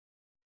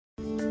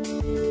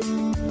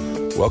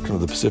Welcome to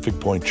the Pacific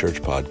Point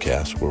Church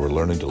podcast, where we're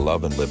learning to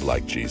love and live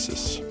like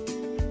Jesus.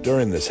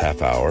 During this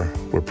half hour,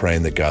 we're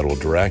praying that God will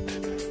direct,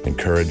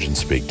 encourage, and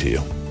speak to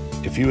you.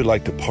 If you would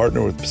like to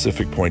partner with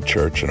Pacific Point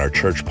Church and our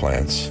church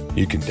plants,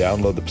 you can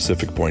download the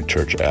Pacific Point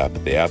Church app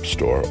at the App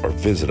Store or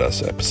visit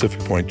us at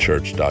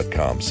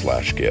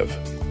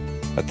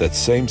pacificpointchurch.com/give. At that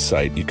same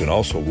site, you can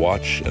also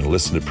watch and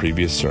listen to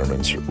previous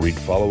sermons, read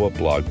follow-up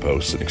blog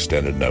posts and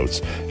extended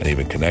notes, and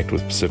even connect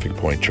with Pacific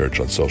Point Church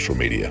on social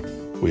media.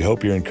 We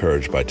hope you're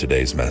encouraged by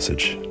today's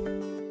message.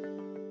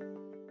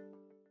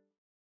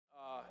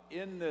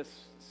 In this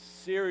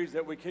series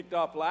that we kicked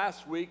off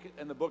last week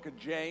in the book of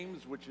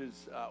James, which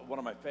is one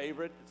of my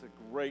favorite. It's a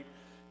great,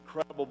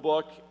 incredible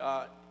book.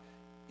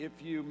 If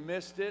you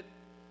missed it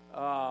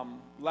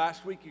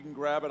last week, you can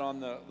grab it on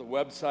the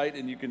website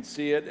and you can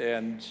see it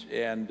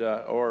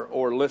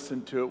or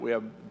listen to it. We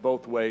have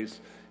both ways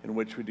in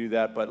which we do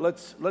that. But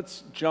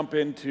let's jump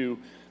into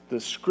the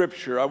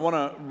scripture. I want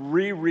to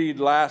reread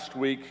last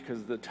week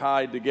because they're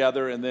tied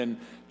together, and then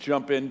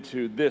jump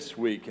into this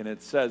week. And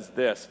it says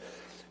this.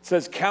 It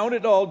says, "Count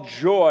it all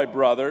joy,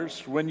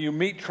 brothers, when you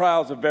meet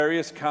trials of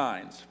various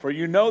kinds. For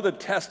you know the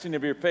testing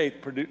of your faith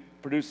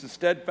produces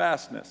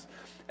steadfastness.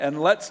 And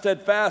let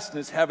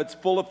steadfastness have its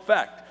full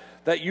effect,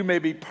 that you may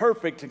be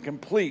perfect and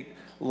complete,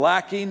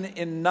 lacking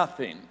in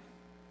nothing.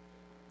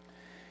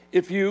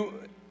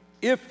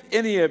 If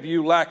any of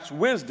you lacks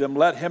wisdom,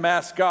 let him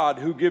ask God,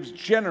 who gives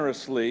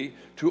generously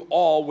to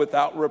all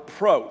without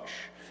reproach,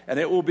 and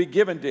it will be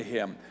given to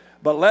him.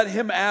 But let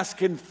him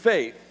ask in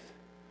faith,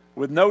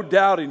 with no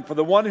doubting, for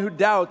the one who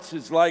doubts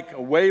is like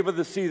a wave of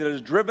the sea that is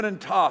driven and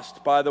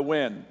tossed by the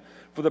wind.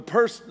 For the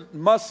person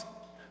must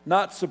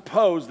not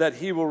suppose that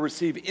he will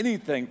receive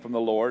anything from the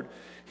Lord.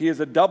 He is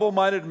a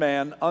double-minded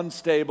man,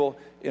 unstable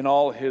in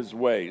all his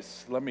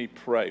ways." Let me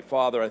pray.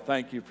 Father, I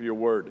thank you for your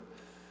word.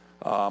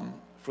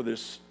 For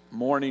this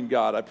morning,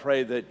 God, I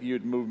pray that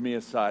you'd move me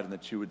aside and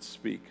that you would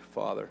speak,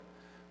 Father,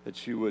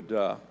 that you would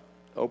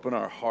open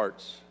our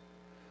hearts.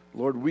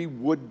 Lord, we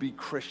would be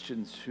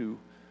Christians who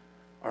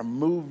are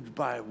moved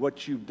by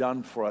what you've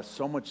done for us,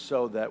 so much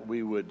so that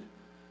we would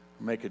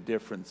make a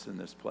difference in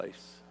this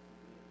place.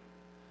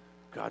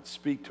 God,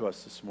 speak to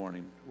us this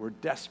morning. We're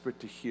desperate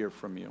to hear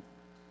from you.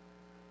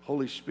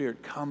 Holy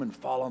Spirit, come and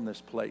fall on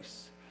this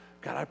place.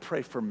 God, I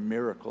pray for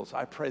miracles.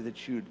 I pray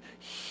that you'd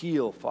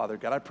heal, Father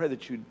God. I pray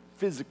that you'd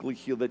physically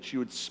heal, that you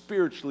would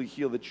spiritually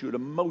heal, that you would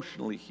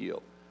emotionally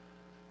heal,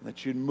 and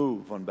that you'd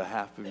move on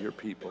behalf of your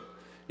people.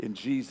 In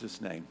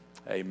Jesus' name,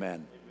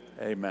 amen.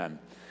 Amen.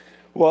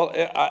 Well,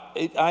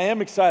 I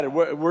am excited.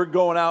 We're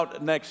going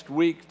out next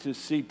week to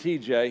see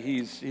TJ.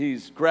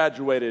 He's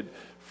graduated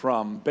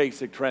from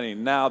basic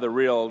training. Now the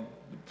real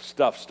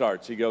stuff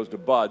starts. He goes to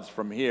Buds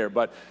from here.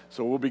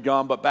 So we'll be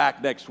gone, but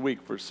back next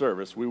week for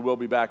service. We will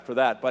be back for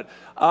that. But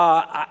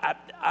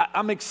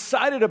I'm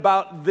excited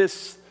about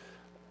this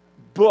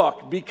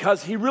book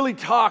because he really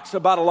talks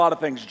about a lot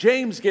of things.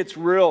 James gets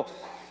real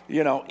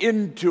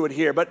into it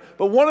here. But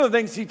one of the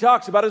things he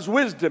talks about is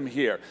wisdom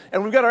here.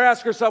 And we've got to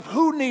ask ourselves,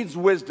 who needs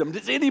wisdom?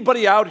 Is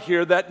anybody out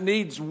here that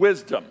needs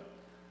wisdom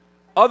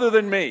other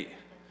than me?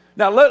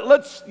 Now,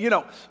 let's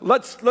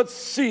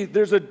see.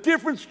 There's a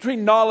difference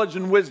between knowledge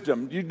and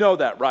wisdom. You know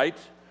that, right?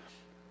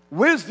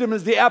 Wisdom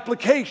is the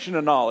application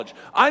of knowledge.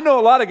 I know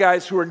a lot of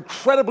guys who are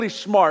incredibly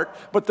smart,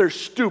 but they're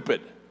stupid.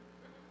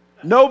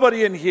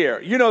 Nobody in here.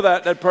 You know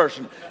that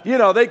person.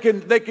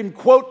 They can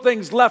quote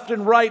things left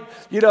and right.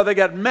 They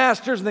got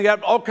masters and they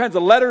got all kinds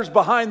of letters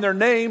behind their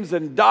names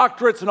and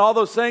doctorates and all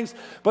those things,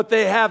 but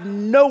they have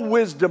no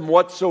wisdom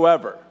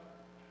whatsoever.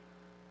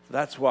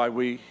 That's why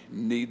we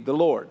need the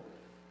Lord.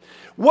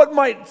 What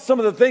might some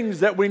of the things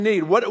that we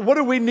need? What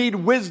do we need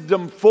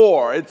wisdom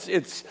for?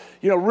 It's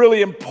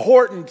really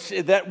important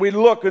that we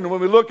look, and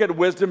when we look at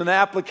wisdom and the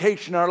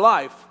application in our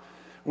life,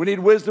 we need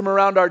wisdom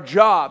around our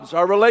jobs,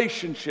 our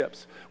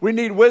relationships. We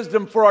need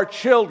wisdom for our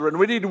children.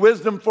 We need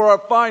wisdom for our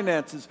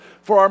finances,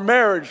 for our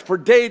marriage, for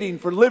dating,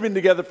 for living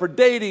together, for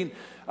dating,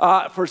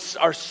 for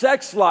our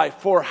sex life,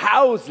 for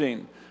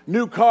housing,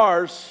 new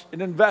cars,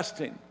 and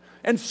investing,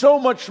 and so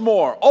much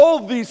more. All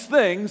of these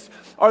things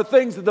are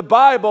things that the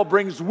Bible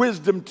brings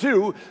wisdom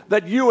to,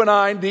 that you and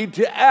I need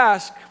to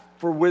ask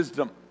for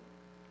wisdom.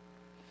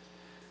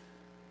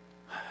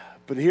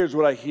 But here's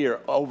what I hear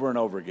over and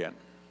over again.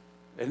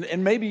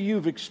 And maybe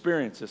you've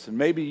experienced this, and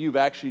maybe you've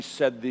actually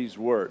said these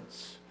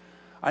words.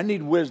 I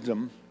need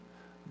wisdom,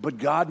 but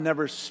God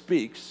never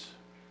speaks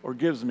or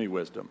gives me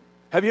wisdom.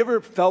 Have you ever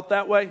felt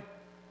that way?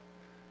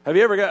 Have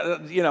you ever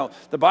got,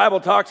 the Bible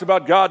talks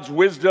about God's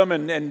wisdom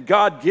and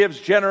God gives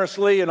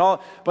generously and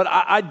all, but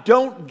I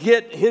don't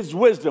get his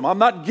wisdom. I'm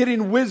not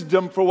getting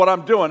wisdom for what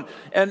I'm doing.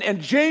 And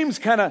James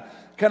kind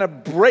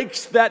of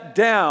breaks that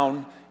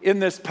down in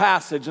this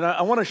passage. And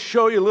I want to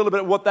show you a little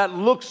bit what that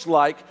looks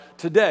like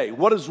today.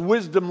 What does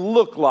wisdom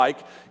look like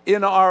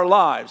in our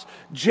lives?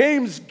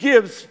 James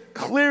gives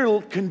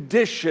clear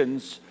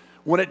conditions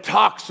when it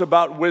talks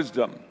about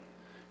wisdom.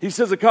 He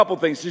says a couple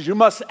things. He says you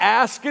must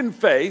ask in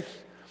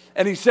faith,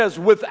 and he says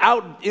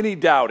without any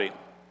doubting.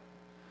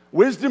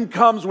 Wisdom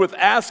comes with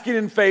asking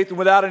in faith and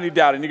without any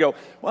doubt. And you go,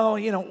 well,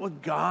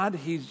 with God,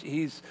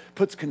 he's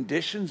puts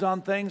conditions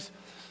on things.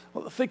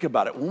 Well, think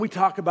about it. When we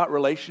talk about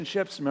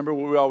relationships, remember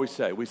what we always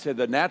say. We say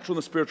the natural and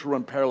the spiritual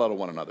run parallel to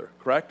one another,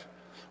 correct?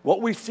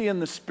 What we see in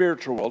the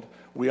spiritual world,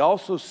 we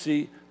also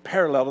see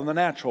parallel in the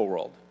natural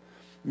world.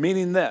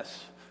 Meaning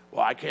this,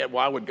 well,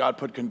 why would God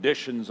put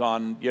conditions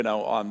on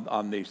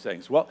these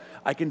things? Well,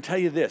 I can tell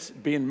you this,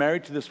 being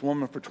married to this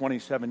woman for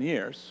 27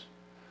 years,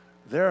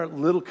 there are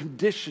little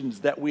conditions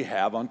that we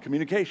have on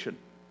communication.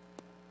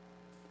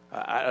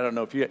 I don't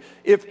know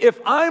if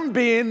I'm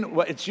being,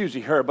 well, it's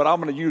usually her, but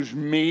I'm going to use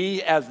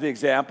me as the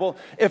example.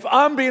 If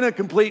I'm being a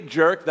complete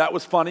jerk, that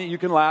was funny, you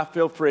can laugh,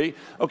 feel free.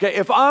 Okay,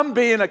 if I'm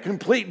being a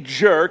complete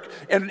jerk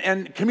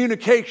and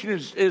communication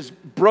is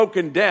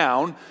broken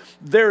down,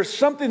 there's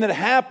something that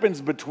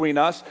happens between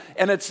us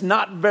and it's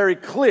not very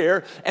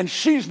clear, and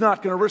she's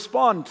not going to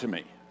respond to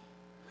me.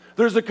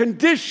 There's a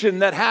condition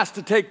that has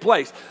to take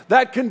place.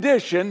 That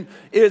condition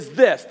is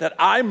this, that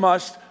I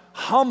must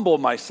humble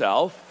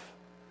myself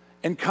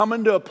and come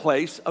into a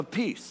place of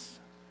peace.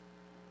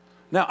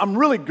 Now, I'm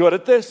really good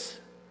at this,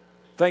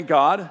 thank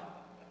God.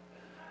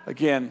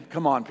 Again,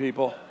 come on,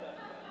 people.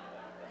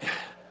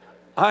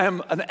 I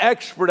am an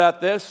expert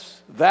at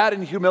this. That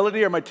and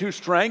humility are my two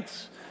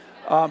strengths.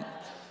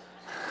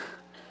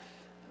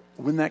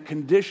 When that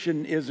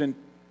condition isn't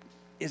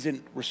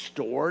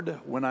restored,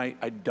 when I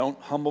don't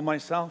humble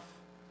myself,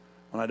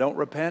 when I don't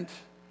repent,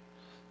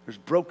 there's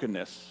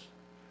brokenness.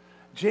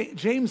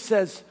 James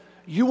says,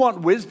 you want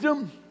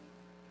wisdom?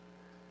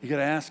 You got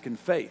to ask in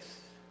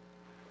faith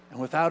and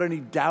without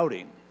any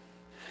doubting.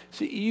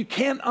 See, you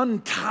can't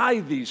untie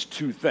these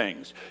two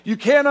things. You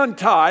can't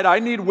untie it, I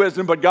need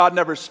wisdom, but God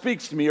never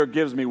speaks to me or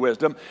gives me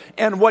wisdom.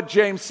 And what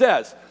James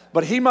says,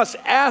 but he must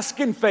ask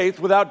in faith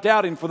without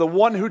doubting, for the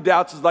one who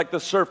doubts is like the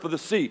surf of the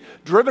sea,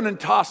 driven and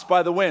tossed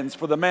by the winds.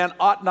 For the man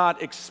ought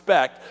not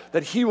expect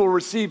that he will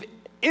receive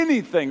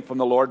anything from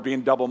the Lord, being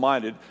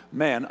double-minded,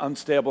 man,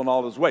 unstable in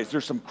all his ways.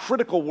 There's some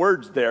critical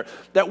words there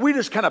that we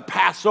just kind of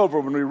pass over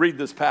when we read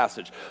this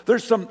passage.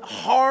 There's some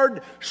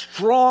hard,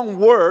 strong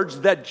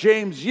words that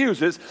James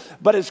uses,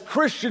 but as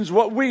Christians,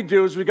 what we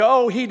do is we go,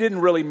 oh, he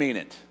didn't really mean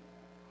it.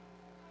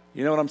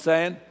 You know what I'm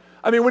saying?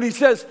 I mean, when he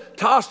says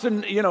tossed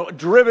and,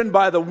 driven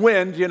by the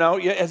wind,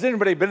 has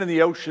anybody been in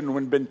the ocean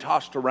when been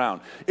tossed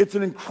around? It's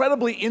an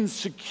incredibly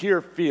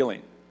insecure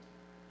feeling.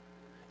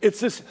 It's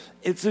this,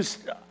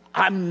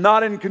 I'm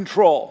not in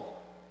control.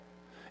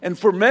 And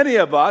for many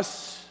of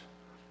us,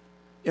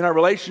 in our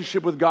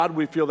relationship with God,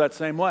 we feel that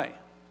same way.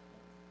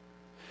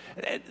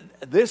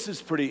 This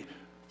is pretty,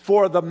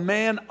 for the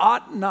man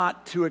ought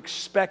not to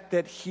expect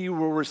that he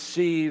will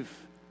receive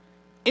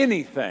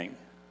anything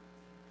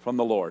from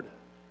the Lord,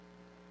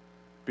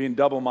 being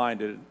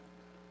double-minded,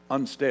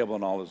 unstable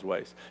in all his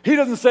ways. He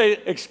doesn't say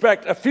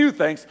expect a few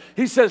things.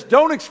 He says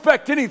don't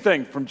expect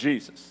anything from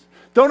Jesus.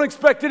 Don't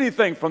expect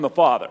anything from the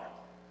Father.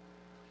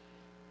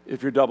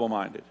 If you're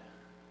double-minded,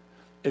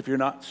 if you're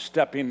not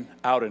stepping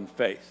out in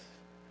faith.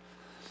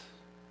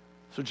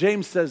 So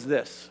James says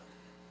this,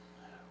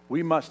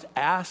 we must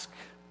ask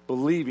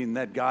believing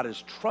that God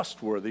is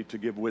trustworthy to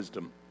give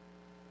wisdom.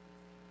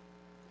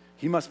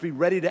 He must be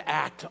ready to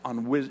act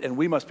on wisdom, and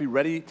we must be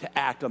ready to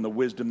act on the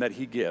wisdom that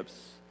he gives.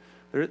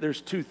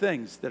 There's two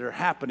things that are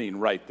happening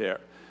right there.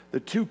 The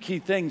two key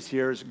things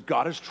here is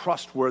God is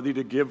trustworthy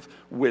to give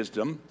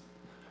wisdom.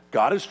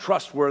 God is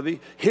trustworthy.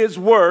 His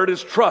word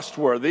is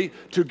trustworthy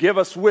to give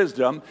us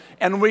wisdom.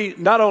 And we,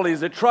 not only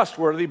is it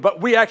trustworthy, but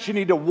we actually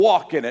need to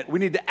walk in it. We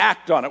need to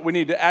act on it. We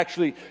need to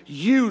actually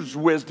use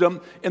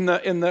wisdom in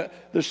the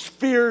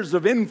spheres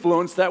of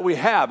influence that we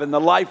have, in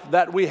the life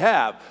that we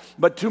have.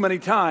 But too many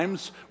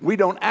times, we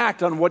don't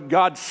act on what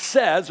God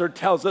says or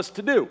tells us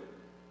to do.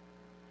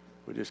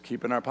 We just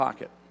keep in our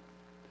pocket.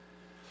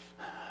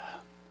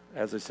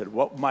 As I said,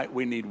 what might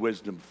we need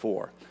wisdom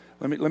for?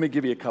 Let me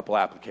give you a couple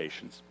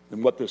applications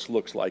and what this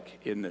looks like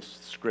in this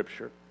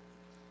scripture.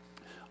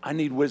 I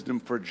need wisdom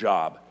for a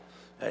job.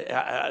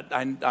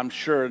 I'm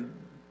sure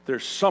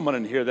there's someone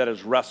in here that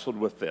has wrestled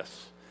with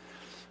this.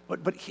 But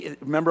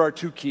remember our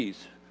two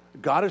keys.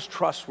 God is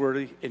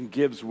trustworthy and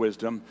gives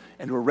wisdom,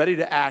 and we're ready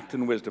to act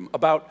in wisdom.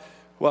 About,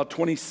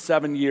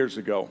 27 years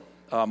ago,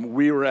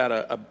 we were at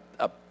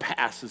a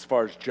pass as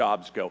far as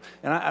jobs go.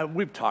 And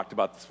we've talked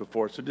about this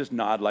before, so just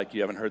nod like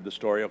you haven't heard the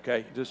story,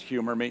 okay? Just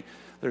humor me.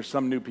 There's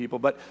some new people.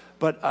 But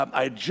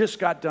I just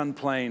got done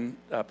playing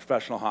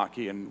professional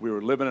hockey, and we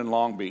were living in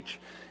Long Beach.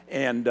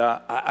 And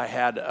I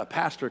had a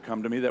pastor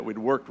come to me that we'd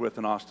worked with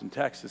in Austin,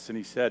 Texas, and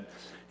he said,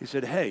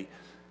 hey,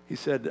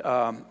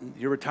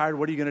 you're retired,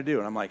 what are you going to do?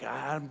 And I'm like,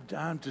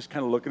 I'm just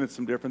kind of looking at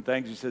some different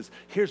things. He says,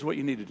 here's what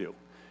you need to do.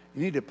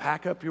 You need to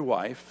pack up your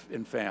wife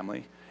and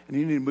family, and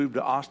you need to move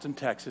to Austin,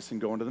 Texas,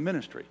 and go into the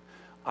ministry.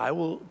 I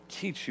will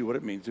teach you what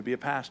it means to be a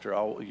pastor.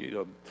 I'll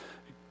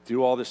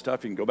do all this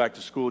stuff. You can go back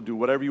to school, do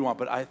whatever you want,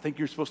 but I think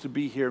you're supposed to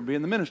be here and be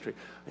in the ministry.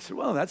 I said,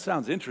 well, that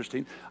sounds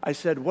interesting. I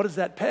said, what does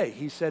that pay?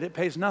 He said, it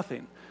pays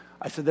nothing.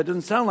 I said, that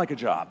doesn't sound like a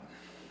job.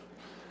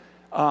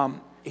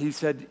 he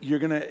said, you're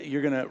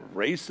gonna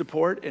raise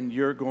support and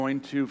you're going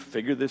to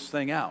figure this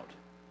thing out,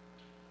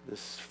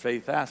 this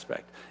faith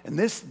aspect. And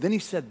then he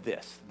said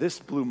this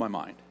blew my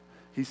mind.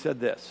 He said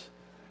this.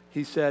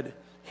 He said,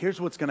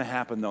 here's what's gonna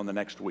happen though in the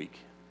next week.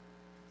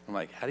 I'm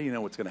like, how do you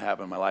know what's gonna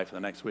happen in my life in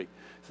the next week?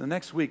 So the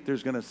next week,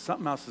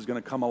 something else is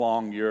gonna come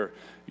along your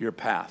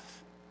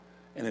path.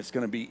 And it's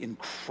gonna be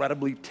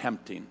incredibly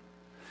tempting.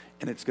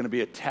 And it's gonna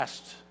be a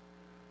test.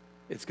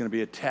 It's gonna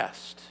be a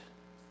test.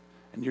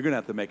 And you're gonna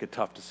have to make a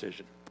tough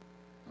decision.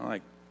 I'm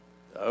like,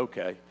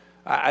 okay.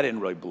 I didn't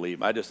really believe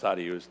him. I just thought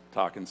he was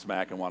talking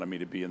smack and wanted me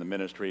to be in the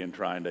ministry and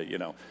trying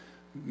to,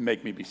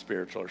 make me be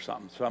spiritual or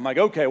something. So I'm like,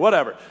 okay,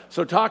 whatever.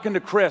 So talking to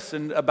Chris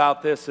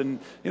about this, and,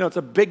 it's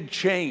a big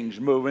change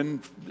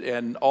moving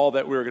and all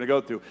that we were going to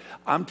go through.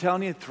 I'm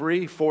telling you,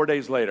 3-4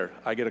 days later,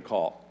 I get a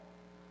call.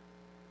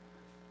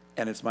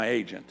 And it's my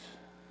agent.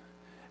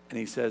 And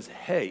he says,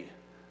 hey,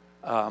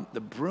 the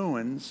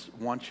Bruins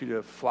want you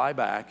to fly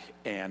back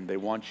and they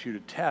want you to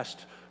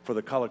test for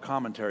the color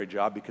commentary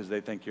job because they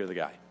think you're the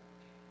guy.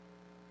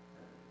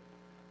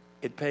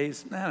 It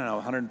pays,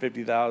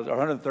 $150,000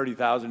 or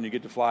 $130,000. You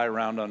get to fly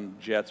around on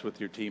jets with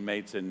your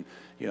teammates, and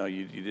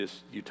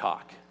you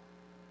talk.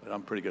 But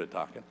I'm pretty good at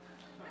talking.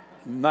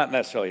 Not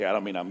necessarily here. I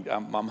don't mean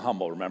I'm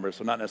humble, remember?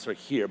 So not necessarily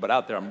here, but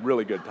out there I'm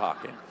really good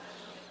talking.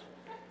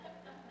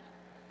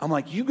 I'm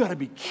like, you got to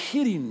be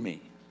kidding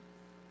me.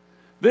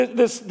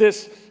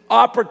 This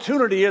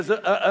opportunity is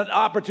an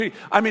opportunity.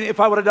 I mean, if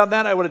I would have done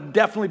that, I would have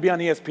definitely been on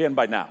ESPN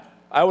by now.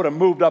 I would have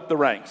moved up the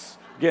ranks.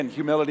 Again,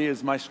 humility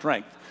is my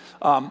strength.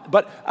 And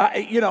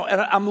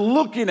I'm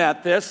looking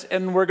at this,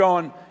 and we're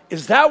going,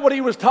 is that what he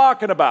was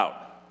talking about?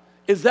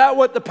 Is that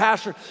what the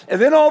pastor?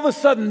 And then all of a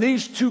sudden,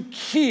 these two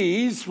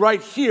keys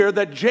right here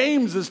that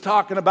James is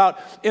talking about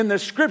in the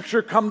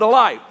scripture come to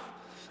life.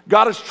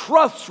 God is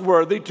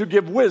trustworthy to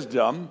give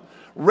wisdom,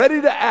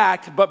 ready to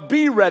act, but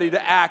be ready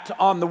to act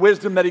on the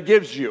wisdom that he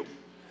gives you.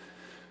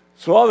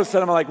 So all of a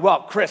sudden, I'm like,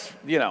 well, Chris,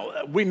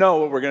 we know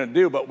what we're going to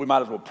do, but we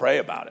might as well pray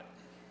about it.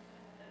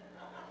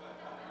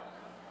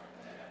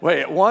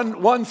 Wait,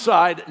 one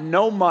side,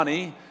 no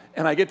money,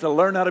 and I get to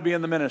learn how to be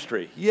in the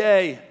ministry.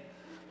 Yay.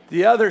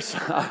 The other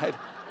side,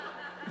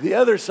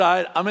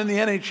 I'm in the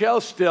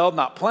NHL still,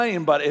 not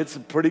playing, but it's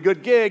a pretty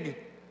good gig.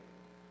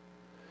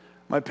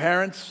 My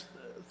parents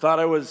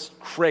thought I was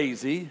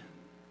crazy.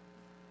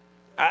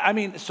 I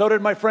mean, so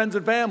did my friends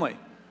and family.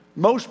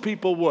 Most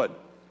people would.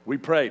 We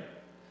prayed.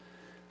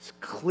 As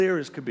clear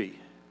as could be.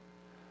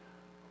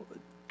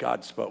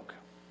 God spoke.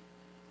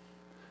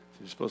 So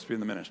you're supposed to be in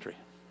the ministry.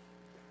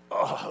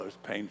 Oh, it was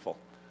painful.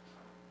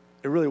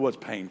 It really was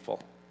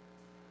painful.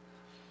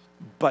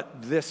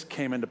 But this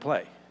came into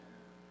play.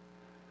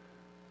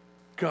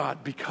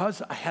 God,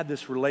 because I had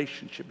this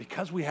relationship,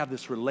 because we have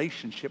this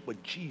relationship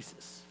with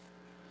Jesus,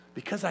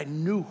 because I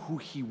knew who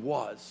he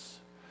was,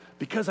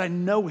 because I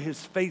know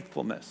his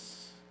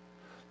faithfulness,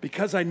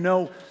 because I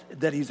know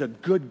that he's a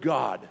good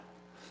God,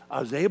 I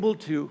was able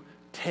to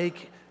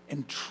take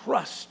and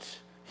trust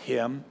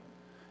him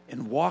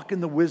and walk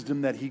in the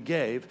wisdom that he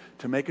gave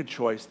to make a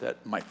choice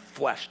that my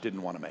flesh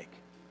didn't want to make.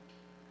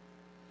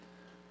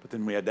 But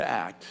then we had to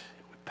act.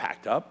 We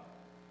packed up,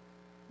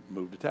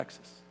 moved to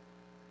Texas.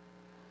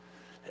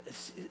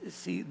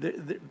 See,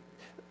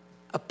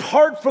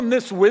 apart from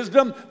this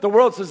wisdom, the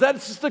world says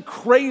that's just a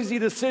crazy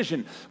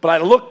decision. But I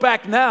look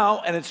back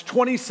now, and it's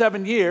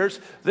 27 years.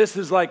 This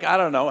is like, I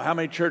don't know, how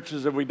many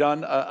churches have we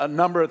done? A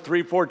number of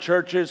 3-4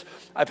 churches.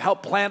 I've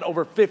helped plant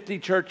over 50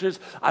 churches.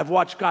 I've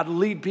watched God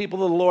lead people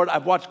to the Lord.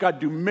 I've watched God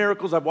do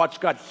miracles. I've watched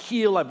God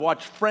heal. I've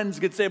watched friends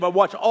get saved. I've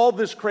watched all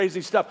this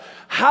crazy stuff.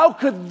 How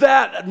could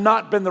that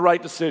not been the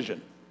right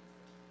decision?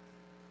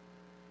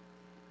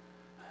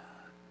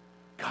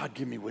 God,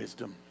 give me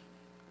wisdom.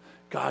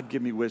 God,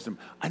 give me wisdom.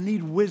 I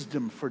need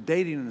wisdom for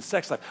dating and the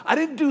sex life. I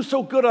didn't do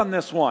so good on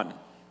this one.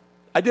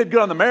 I did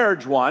good on the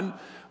marriage one,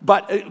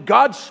 but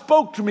God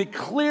spoke to me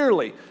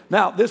clearly.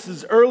 Now, this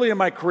is early in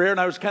my career, and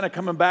I was kind of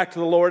coming back to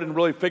the Lord and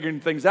really figuring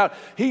things out.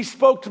 He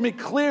spoke to me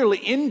clearly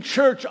in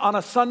church on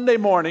a Sunday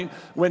morning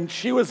when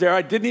she was there.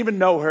 I didn't even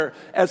know her,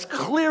 as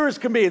clear as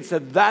can be, and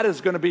said, that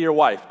is going to be your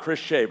wife, Chris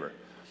Shaver.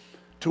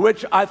 To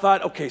which I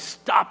thought, okay,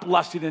 stop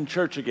lusting in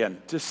church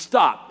again. Just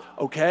stop,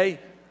 okay?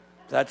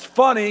 That's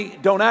funny.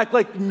 Don't act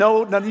like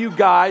none of you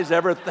guys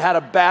ever had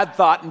a bad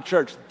thought in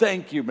church.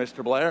 Thank you,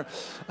 Mr. Blair.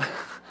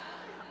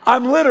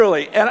 I'm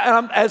literally, and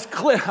I'm as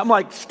clear. I'm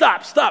like,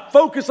 stop.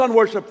 Focus on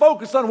worship.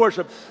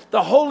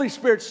 The Holy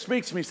Spirit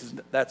speaks to me. He says,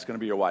 that's going to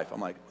be your wife. I'm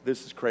like,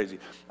 this is crazy.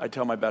 I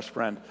tell my best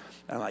friend,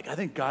 and I'm like, I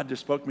think God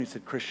just spoke to me. He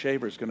said, Chris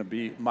Shaver is going to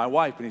be my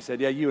wife. And he said,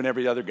 yeah, you and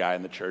every other guy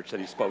in the church that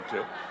he spoke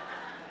to.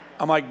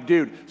 I'm like,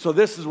 dude, so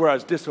this is where I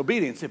was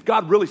disobedient. If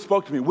God really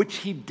spoke to me, which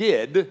he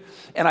did,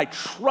 and I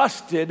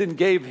trusted and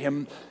gave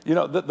him,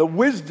 the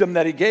wisdom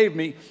that he gave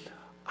me,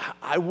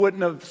 I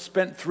wouldn't have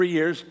spent 3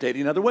 years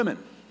dating other women.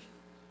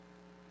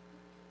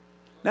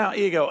 Now,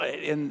 you go,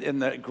 in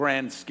the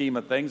grand scheme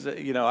of things,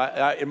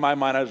 in my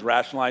mind, I was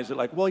rationalizing it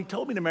like, well, he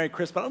told me to marry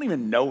Chris, but I don't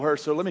even know her,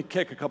 so let me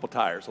kick a couple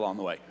tires along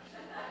the way.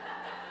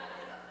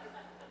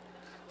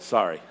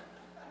 Sorry.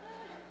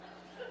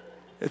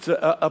 It's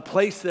a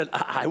place that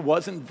I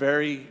wasn't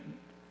very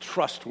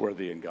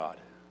trustworthy in God.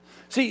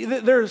 See,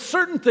 there are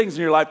certain things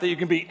in your life that you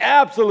can be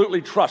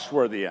absolutely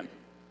trustworthy in.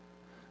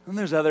 And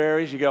there's other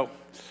areas you go,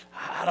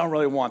 I don't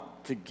really want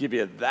to give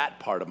you that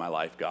part of my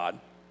life, God.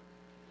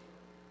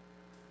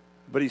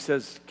 But he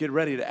says, get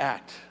ready to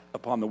act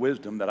upon the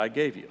wisdom that I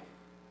gave you.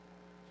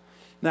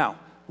 Now,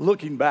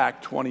 looking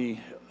back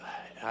 30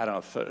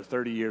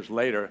 years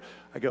later,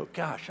 I go,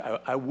 gosh,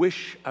 I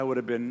wish I would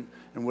have been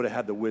and would have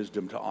had the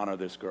wisdom to honor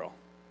this girl,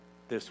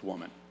 this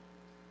woman.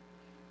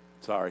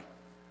 Sorry.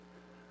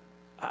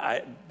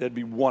 That'd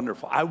be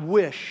wonderful. I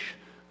wish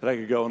that I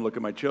could go and look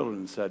at my children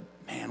and said,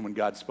 man, when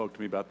God spoke to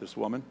me about this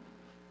woman,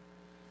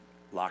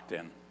 locked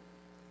in.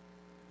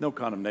 No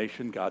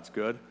condemnation, God's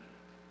good.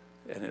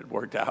 And it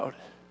worked out.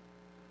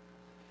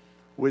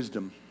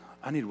 Wisdom.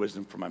 I need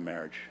wisdom for my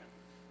marriage.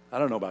 I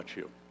don't know about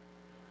you.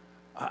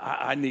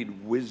 I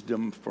need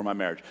wisdom for my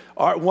marriage.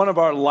 One of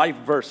our life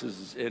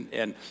verses,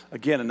 and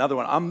again, another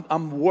one.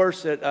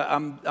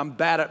 I'm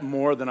bad at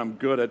more than I'm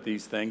good at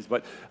these things.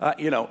 But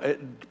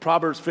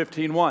Proverbs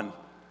 15:1.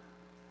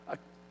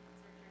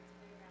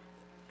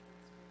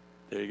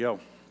 There you go.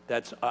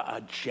 That's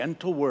a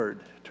gentle word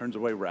turns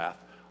away wrath.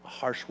 A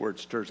harsh word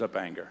stirs up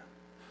anger.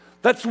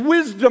 That's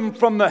wisdom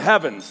from the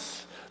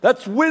heavens.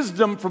 That's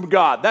wisdom from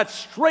God. That's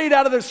straight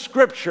out of the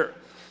scripture.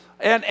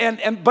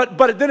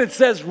 But then it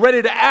says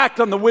ready to act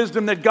on the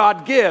wisdom that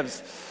God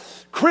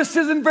gives. Chris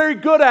isn't very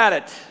good at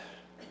it.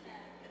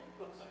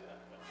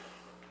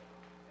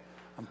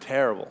 I'm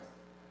terrible.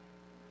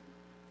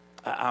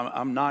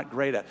 I'm not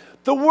great at it.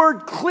 The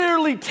word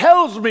clearly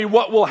tells me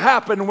what will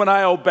happen when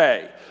I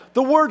obey.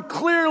 The word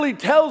clearly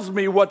tells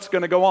me what's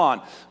going to go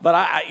on.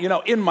 But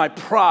in my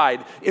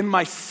pride, in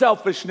my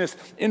selfishness,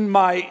 in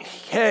my,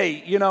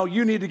 hey,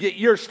 you need to get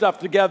your stuff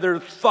together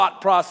thought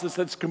process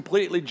that's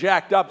completely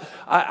jacked up,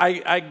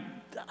 I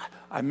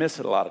miss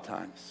it a lot of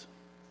times.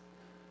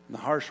 And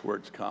the harsh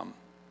words come,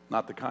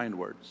 not the kind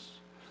words.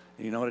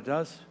 And you know what it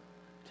does?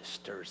 It just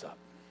stirs up.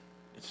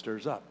 It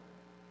stirs up.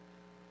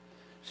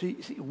 See,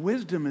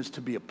 wisdom is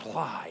to be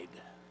applied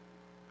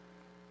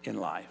in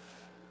life.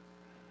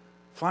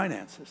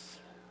 Finances.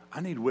 I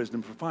need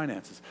wisdom for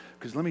finances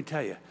because let me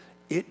tell you,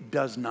 it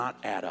does not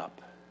add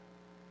up.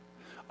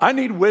 I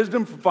need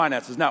wisdom for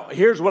finances. Now,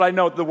 here's what I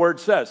know the word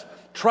says.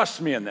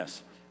 Trust me in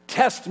this.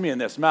 Test me in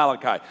this,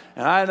 Malachi.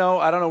 And I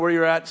don't know where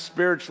you're at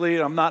spiritually.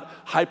 I'm not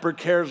hyper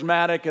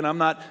charismatic and I'm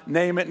not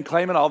name it and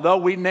claim it. Although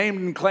we named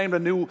and claimed a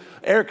new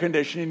air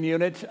conditioning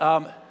unit.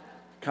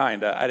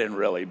 Kinda. I didn't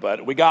really,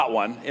 but we got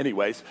one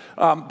anyways.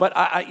 But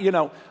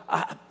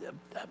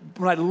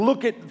when I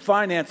look at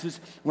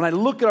finances, when I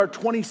look at our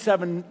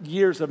 27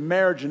 years of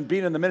marriage and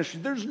being in the ministry,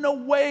 there's no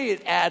way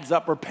it adds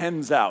up or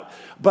pens out.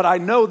 But I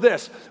know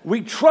this.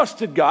 We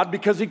trusted God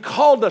because he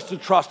called us to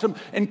trust him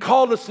and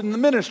called us in the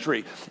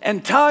ministry.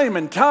 And time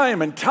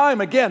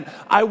again,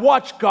 I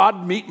watch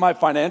God meet my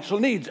financial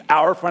needs,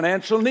 our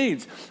financial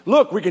needs.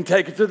 Look, we can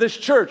take it to this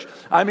church.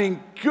 I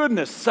mean,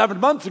 goodness, 7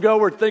 months ago,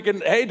 we're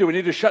thinking, hey, do we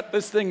need to shut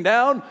this thing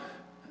down?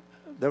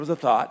 There was a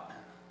thought.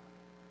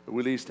 We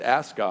at least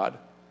asked God.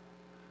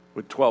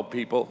 With 12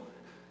 people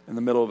in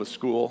the middle of a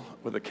school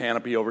with a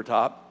canopy over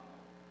top.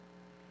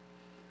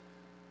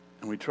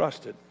 And we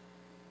trusted.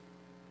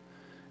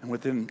 And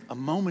within a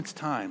moment's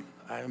time,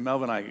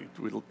 Melvin and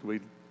I, we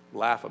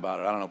laugh about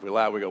it. I don't know if we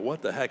laugh. We go,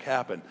 what the heck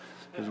happened?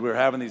 Because we were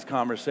having these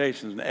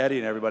conversations, and Eddie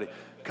and everybody,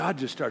 God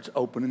just starts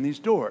opening these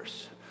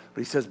doors.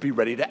 But he says, be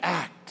ready to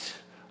act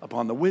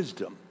upon the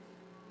wisdom.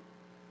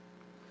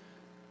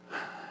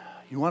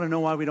 You want to know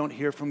why we don't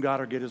hear from God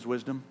or get his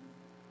wisdom?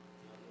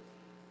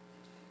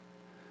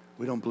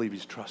 We don't believe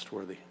he's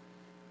trustworthy.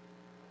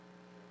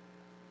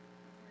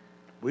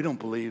 We don't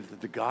believe that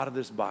the God of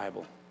this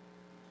Bible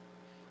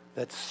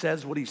that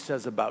says what he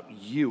says about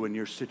you and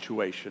your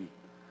situation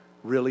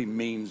really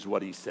means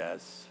what he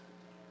says.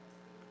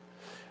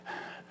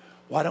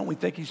 Why don't we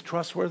think he's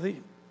trustworthy?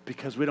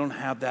 Because we don't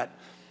have that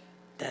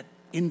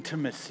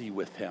intimacy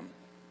with him.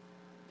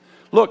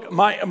 Look,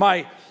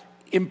 my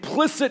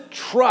implicit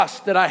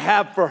trust that I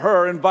have for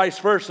her and vice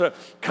versa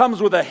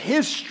comes with a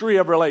history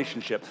of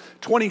relationship.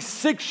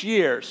 26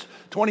 years,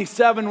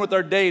 27 with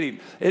our dating.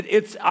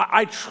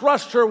 I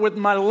trust her with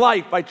my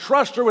life. I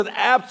trust her with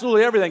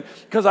absolutely everything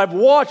because I've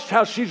watched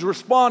how she's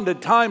responded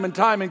time and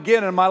time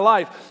again in my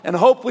life. And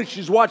hopefully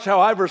she's watched how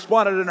I've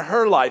responded in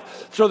her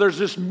life. So there's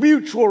this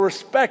mutual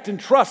respect and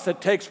trust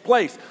that takes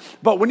place.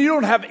 But when you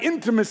don't have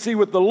intimacy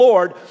with the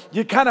Lord,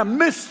 you kind of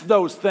miss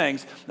those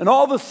things. And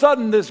all of a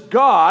sudden this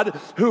God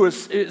who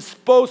is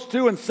supposed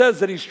to and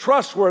says that he's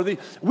trustworthy,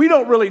 we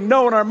don't really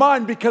know in our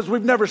mind because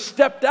we've never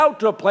stepped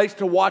out to a place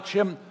to watch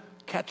him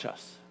catch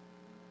us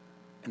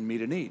and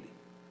meet a need.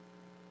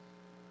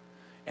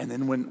 And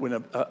then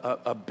when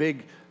a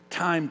big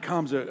time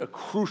comes, a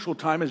crucial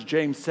time, as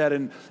James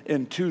said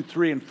in 2,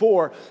 3, and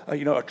 4,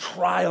 a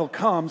trial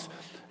comes,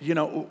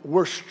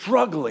 we're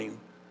struggling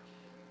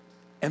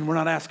and we're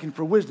not asking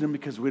for wisdom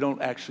because we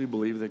don't actually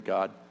believe that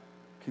God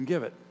can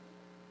give it.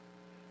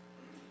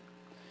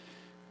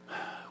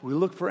 We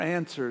look for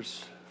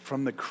answers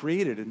from the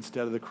created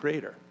instead of the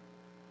creator.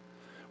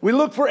 We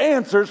look for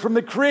answers from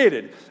the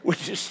created,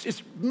 which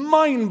is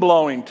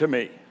mind-blowing to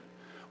me.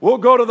 We'll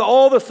go to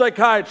all the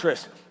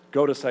psychiatrists.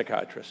 Go to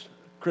psychiatrists,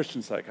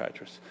 Christian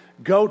psychiatrists.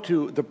 Go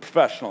to the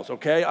professionals,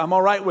 okay? I'm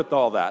all right with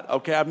all that,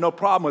 okay? I have no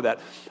problem with that.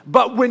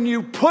 But when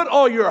you put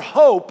all your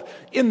hope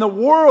in the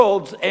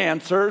world's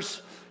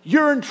answers,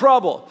 you're in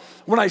trouble.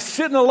 When I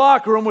sit in the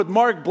locker room with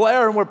Mark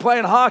Blair and we're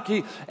playing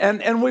hockey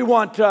and we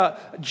want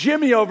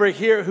Jimmy over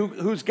here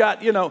who's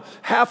got,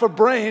 half a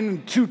brain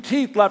and 2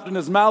 teeth left in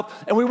his mouth,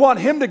 and we want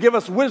him to give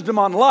us wisdom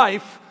on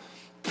life,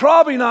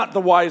 probably not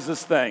the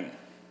wisest thing.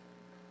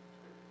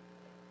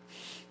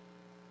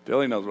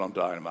 Billy knows what I'm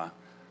talking about.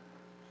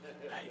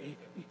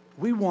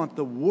 We want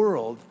the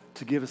world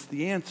to give us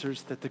the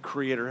answers that the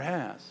Creator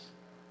has.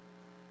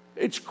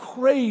 It's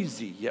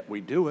crazy, yet we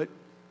do it.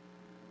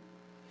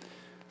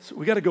 So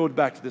we got to go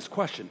back to this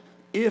question.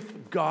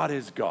 If God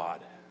is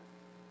God,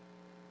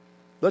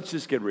 let's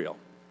just get real.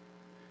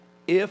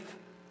 If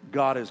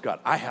God is God,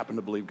 I happen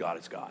to believe God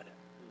is God.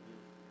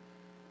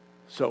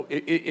 So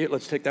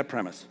let's take that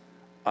premise.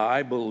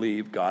 I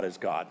believe God is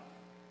God.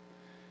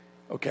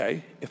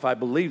 Okay, if I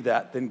believe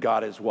that, then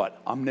God is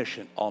what?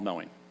 Omniscient,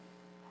 all-knowing.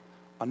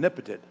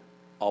 Omnipotent,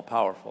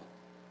 all-powerful.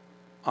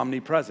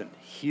 Omnipresent,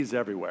 He's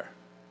everywhere.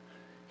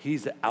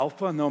 He's the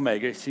Alpha and the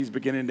Omega. He's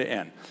beginning to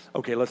end.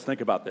 Okay, let's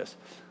think about this.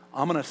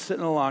 I'm going to sit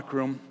in a locker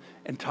room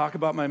and talk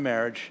about my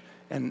marriage,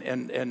 and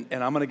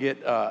I'm going to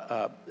get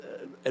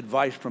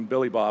advice from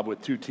Billy Bob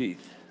with 2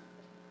 teeth.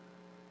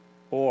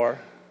 Or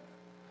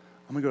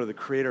I'm going to go to the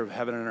Creator of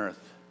heaven and earth,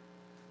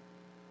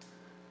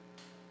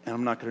 and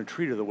I'm not going to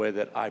treat her the way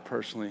that I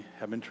personally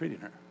have been treating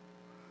her.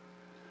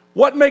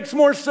 What makes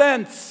more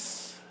sense?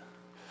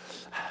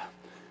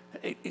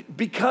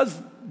 Because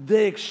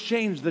they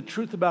exchanged the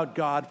truth about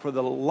God for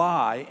the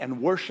lie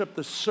and worship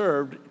the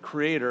served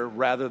creator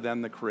rather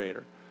than the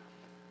creator,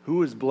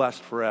 who is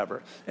blessed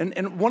forever.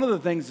 And one of the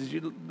things is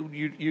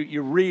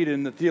you read,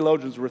 and the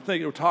theologians were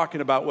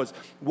talking about, was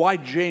why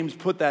James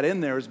put that in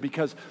there is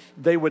because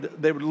they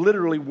would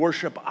literally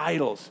worship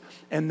idols,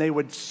 and they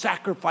would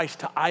sacrifice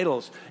to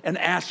idols and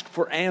ask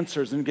for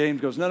answers. And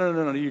James goes,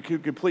 no, you're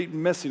completely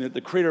missing it.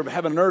 The Creator of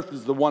heaven and earth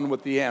is the one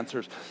with the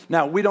answers.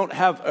 Now, we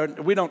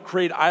don't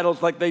create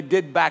idols like they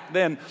did back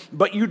then,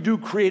 but you do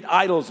create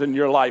idols in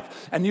your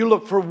life, and you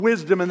look for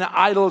wisdom in the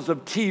idols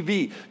of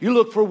TV. You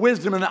look for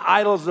wisdom in the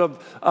idols of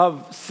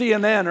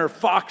CNN or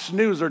Fox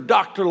News or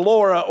Dr.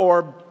 Laura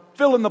or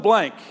fill in the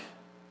blank.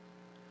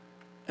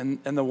 And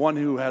the one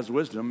who has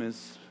wisdom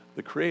is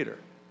the Creator.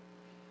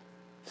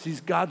 See,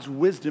 God's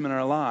wisdom in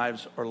our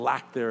lives, or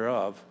lack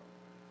thereof,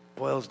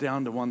 boils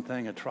down to one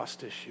thing: a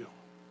trust issue.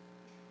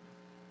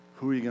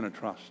 Who are you going to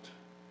trust?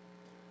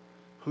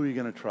 Who are you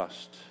going to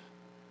trust?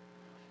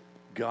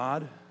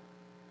 God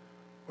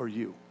or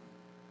you?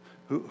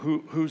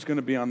 Who's going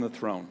to be on the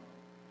throne?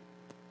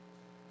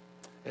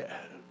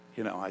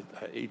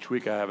 Each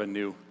week I have a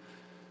new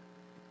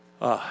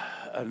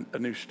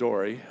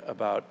story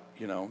about,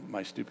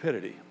 my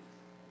stupidity.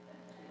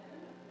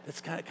 It's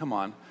kind of, come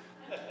on,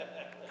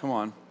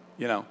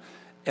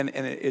 and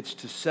it's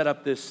to set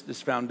up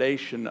this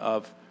foundation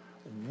of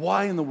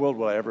why in the world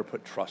would I ever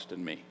put trust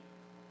in me?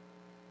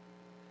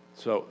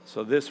 So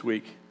this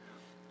week,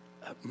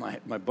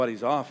 my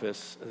buddy's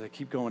office, as I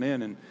keep going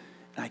in, and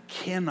I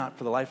cannot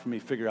for the life of me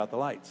figure out the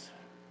lights.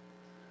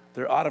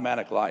 They're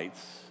automatic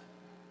lights.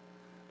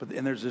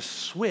 And there's this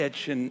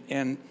switch,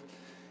 and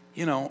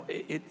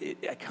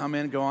I come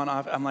in, go on,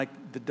 off. I'm like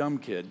the dumb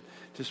kid,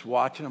 just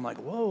watching. I'm like,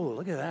 whoa,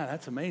 look at that.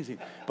 That's amazing.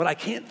 But I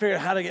can't figure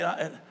out how to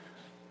get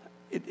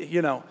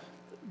it.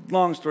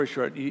 Long story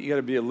short, you got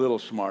to be a little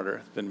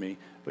smarter than me,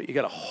 but you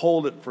got to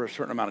hold it for a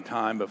certain amount of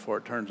time before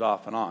it turns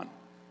off and on.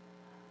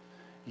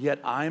 Yet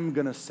I'm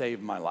going to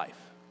save my life.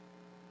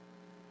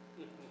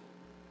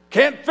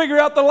 Can't figure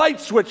out the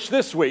light switch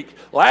this week.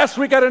 Last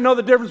week I didn't know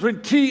the difference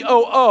between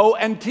T-O-O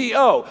and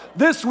T-O.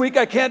 This week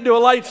I can't do a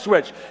light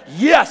switch.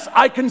 Yes,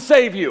 I can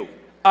save you.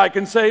 I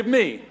can save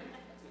me.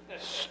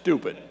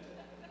 Stupid.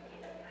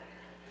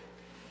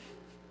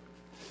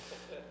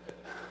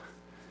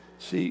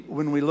 See,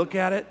 when we look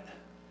at it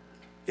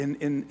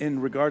in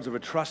regards of a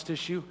trust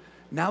issue,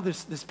 now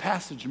this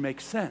passage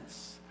makes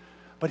sense.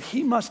 But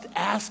he must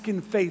ask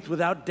in faith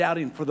without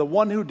doubting, for the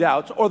one who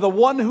doubts, or the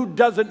one who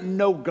doesn't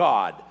know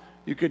God.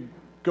 You could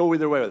go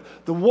either way with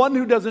it. The one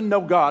who doesn't know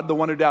God, the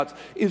one who doubts,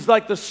 is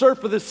like the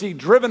surf of the sea,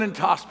 driven and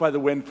tossed by the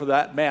wind, for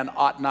that man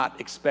ought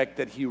not expect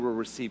that he will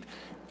receive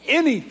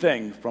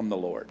anything from the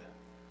Lord.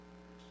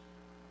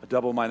 A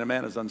double-minded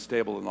man is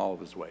unstable in all of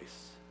his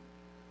ways.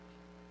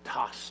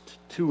 Tossed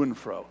to and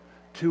fro,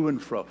 to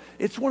and fro.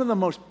 It's one of the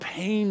most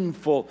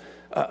painful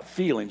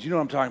feelings. You know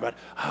what I'm talking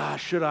about?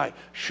 Should I?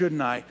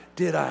 Shouldn't I?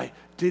 Did I?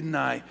 Didn't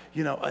I?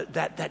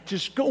 That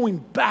just going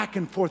back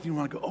and forth. You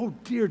want to go, oh,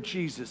 dear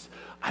Jesus,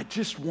 I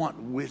just want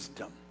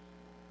wisdom.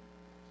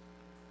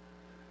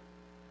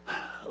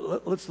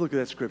 Let's look at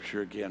that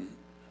scripture again,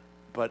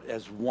 but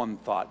as one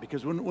thought.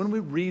 Because when we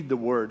read the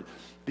word,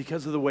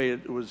 because of the way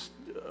it was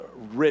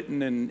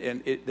written,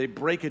 and they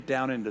break it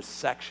down into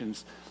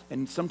sections.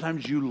 And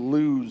sometimes you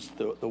lose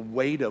the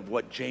weight of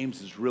what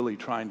James is really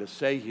trying to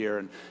say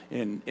here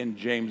in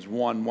James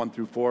 1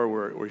 through 4,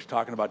 where he's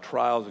talking about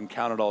trials and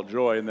count it all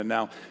joy. And then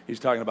now he's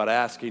talking about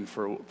asking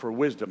for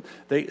wisdom.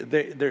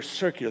 They're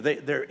circular.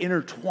 They're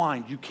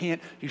intertwined.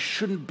 You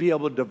shouldn't be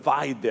able to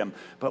divide them.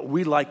 But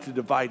we like to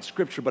divide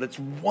Scripture. But it's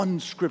one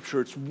Scripture.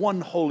 It's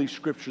one holy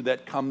Scripture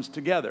that comes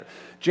together.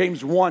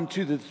 James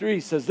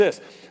 1:2-3 says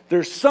this.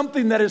 There's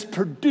something that is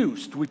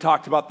produced. We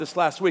talked about this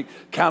last week.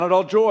 Count it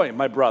all joy,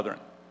 my brethren,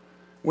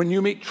 when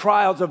you meet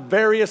trials of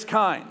various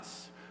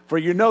kinds, for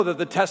you know that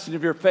the testing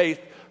of your faith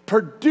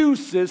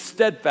produces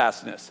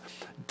steadfastness.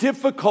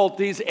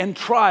 Difficulties and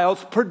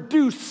trials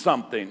produce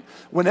something.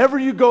 Whenever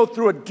you go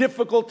through a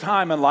difficult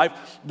time in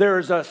life, there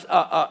is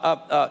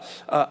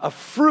a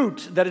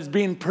fruit that is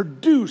being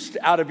produced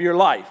out of your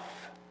life.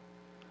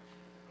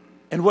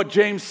 And what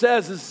James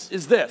says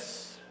is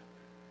this: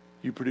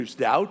 you produce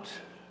doubt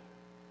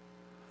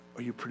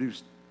or you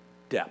produce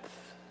depth.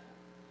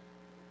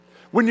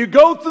 When you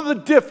go through the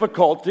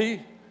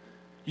difficulty,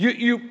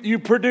 you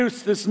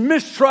produce this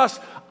mistrust.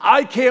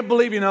 I can't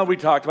believe, we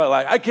talked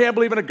about it, I can't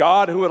believe in a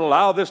God who would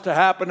allow this to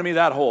happen to me,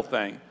 that whole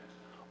thing.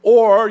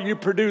 Or you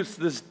produce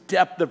this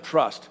depth of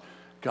trust.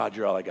 God,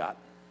 you're all I got.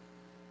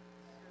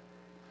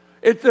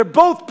 They're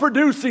both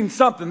producing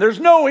something. There's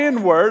no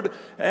inward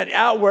and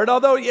outward,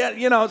 although,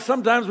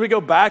 sometimes we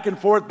go back and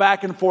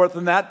forth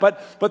in that,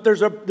 but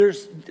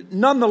there's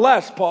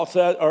nonetheless, Paul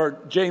said, or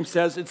James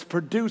says, it's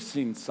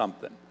producing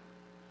something.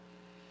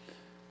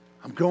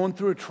 I'm going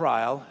through a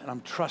trial, and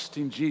I'm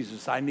trusting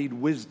Jesus. I need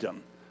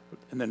wisdom.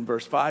 And then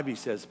verse 5, he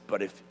says,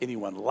 but if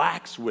anyone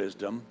lacks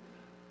wisdom,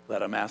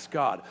 let him ask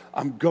God.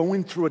 I'm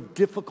going through a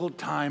difficult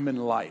time in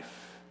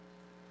life.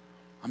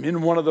 I'm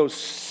in one of those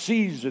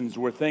seasons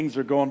where things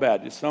are going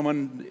bad.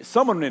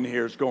 Someone in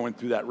here is going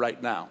through that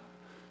right now.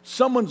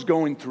 Someone's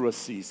going through a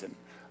season,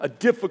 a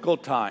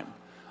difficult time.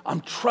 I'm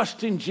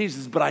trusting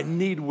Jesus, but I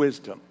need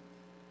wisdom.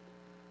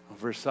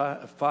 Verse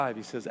 5,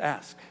 he says,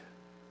 ask.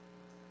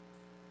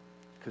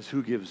 Because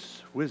who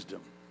gives wisdom?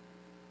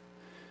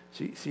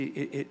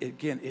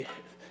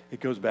 It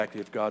goes back to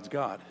if God's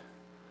God.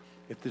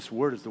 If this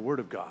word is the word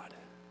of God.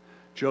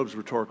 Job's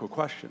rhetorical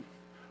question.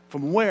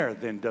 From where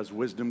then does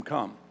wisdom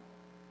come?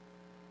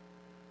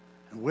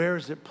 And where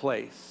is it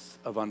place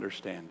of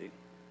understanding?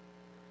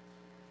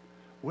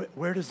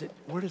 Where does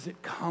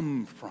it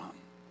come from?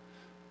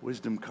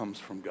 Wisdom comes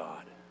from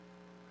God.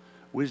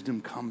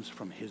 Wisdom comes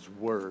from his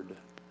word.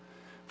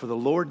 For the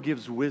Lord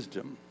gives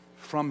wisdom.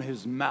 From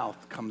his mouth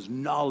comes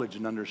knowledge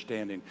and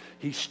understanding.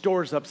 He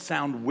stores up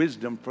sound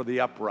wisdom for the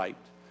upright.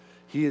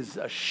 He is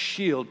a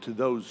shield to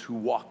those who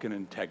walk in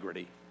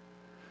integrity.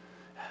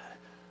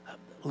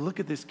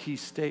 Look at this key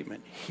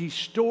statement. He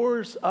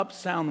stores up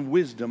sound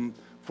wisdom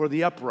for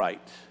the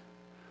upright.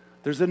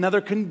 There's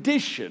another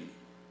condition.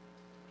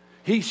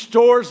 He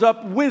stores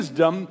up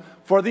wisdom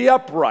for the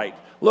upright.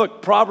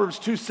 Look, Proverbs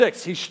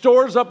 2:6. He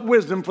stores up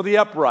wisdom for the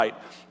upright.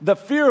 The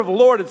fear of the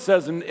Lord, it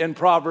says in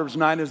Proverbs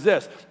 9, is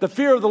this. The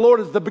fear of the Lord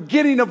is the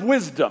beginning of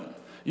wisdom.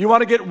 You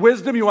want to get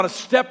wisdom? You want to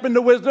step into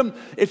wisdom?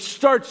 It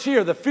starts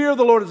here. The fear of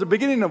the Lord is the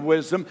beginning of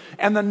wisdom,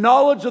 and the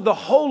knowledge of the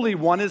Holy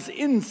One is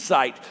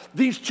insight.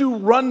 These two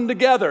run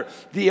together.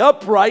 The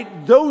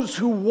upright, those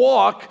who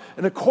walk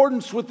in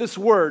accordance with this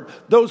word,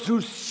 those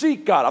who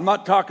seek God. I'm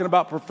not talking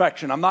about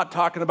perfection. I'm not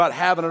talking about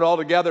having it all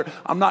together.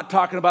 I'm not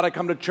talking about I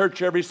come to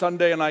church every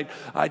Sunday and I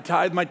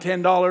tithe my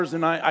 $10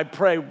 and I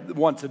pray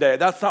once a day.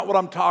 That's not what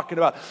I'm talking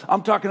about.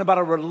 I'm talking about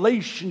a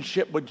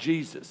relationship with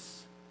Jesus.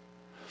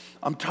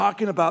 I'm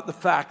talking about the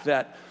fact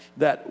that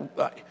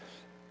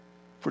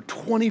for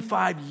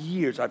 25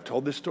 years, I've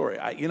told this story.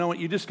 You know what?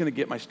 You're just going to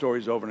get my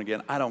stories over and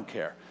again. I don't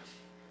care.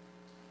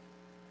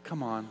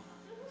 Come on.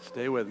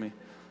 Stay with me.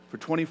 For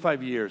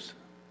 25 years,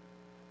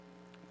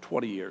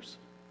 20 years,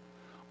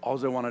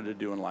 all I wanted to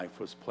do in life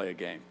was play a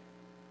game.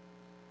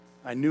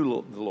 I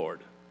knew the Lord,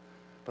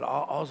 but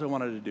all I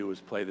wanted to do was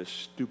play this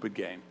stupid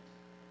game.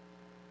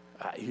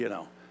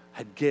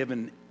 Had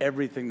given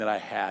everything that I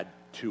had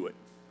to it.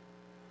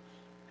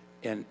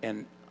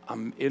 And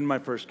I'm in my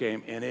first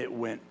game, and it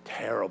went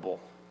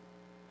terrible.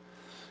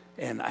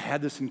 And I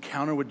had this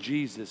encounter with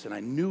Jesus, and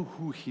I knew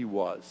who he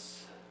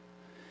was.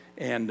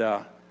 And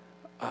I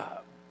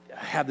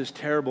had this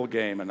terrible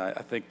game, and I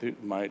think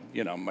that my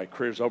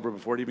career's over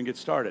before it even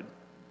gets started.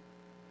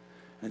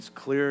 And as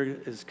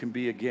clear as can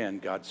be again,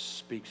 God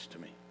speaks to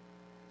me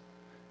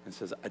and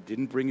says, I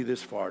didn't bring you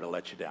this far to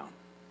let you down.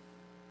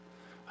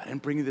 I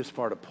didn't bring you this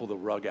far to pull the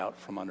rug out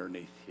from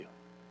underneath you.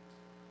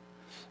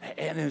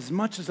 And as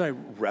much as I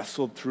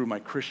wrestled through my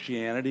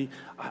Christianity,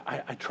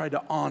 I tried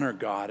to honor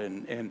God,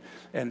 and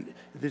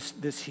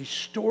this he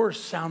stores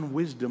sound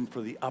wisdom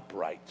for the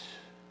upright.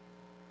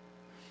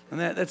 And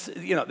that's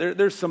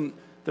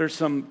there's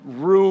some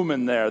room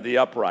in there, the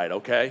upright,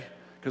 okay?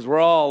 Because we're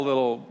all a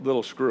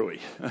little screwy.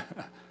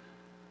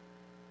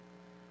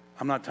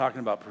 I'm not talking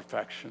about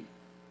perfection.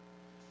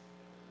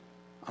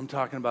 I'm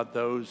talking about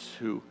those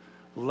who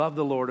love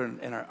the Lord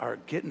and are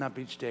getting up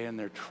each day and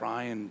they're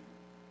trying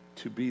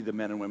to be the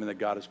men and women that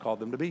God has called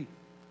them to be.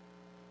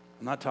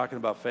 I'm not talking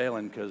about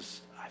failing,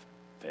 because I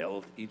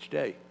failed each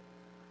day.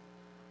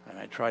 And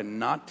I try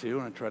not to,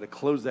 and I try to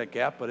close that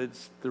gap, but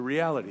it's the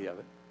reality of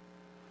it.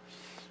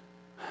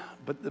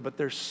 But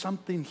there's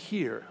something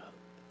here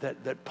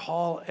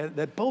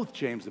that both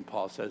James and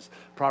Paul says,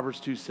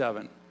 Proverbs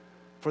 2:7,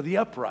 for the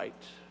upright.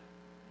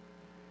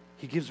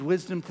 He gives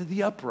wisdom to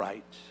the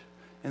upright.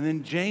 And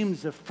then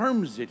James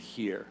affirms it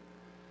here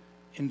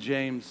in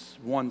James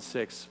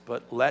 1:6,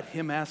 but let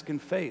him ask in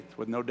faith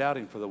with no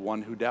doubting, for the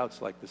one who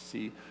doubts like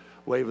the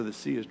wave of the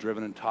sea is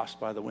driven and tossed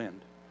by the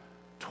wind.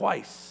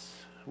 Twice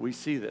we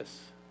see this.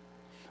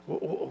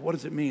 What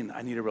does it mean?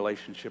 I need a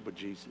relationship with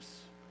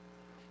Jesus.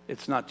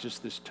 It's not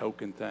just this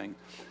token thing.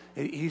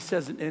 He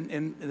says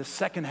in the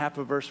second half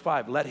of verse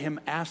 5, let him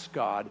ask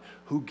God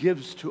who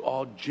gives to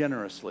all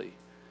generously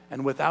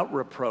and without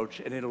reproach,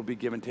 and it'll be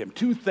given to him.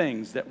 Two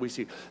things that we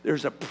see.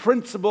 There's a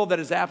principle that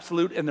is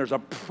absolute, and there's a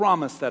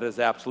promise that is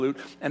absolute,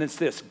 and it's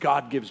this: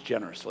 God gives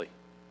generously.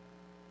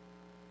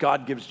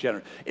 God gives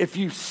generously. If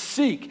you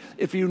seek,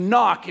 if you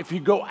knock, if you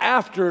go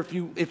after,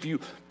 if you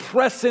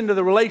press into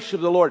the relationship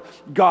of the Lord,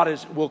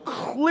 God will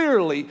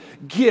clearly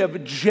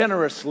give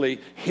generously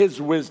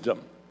his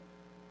wisdom.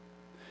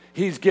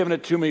 He's given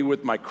it to me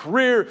with my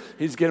career.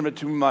 He's given it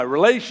to me in my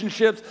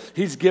relationships.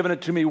 He's given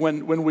it to me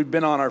when we've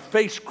been on our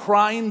face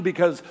crying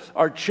because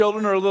our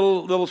children are a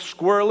little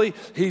squirrely.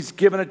 He's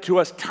given it to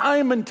us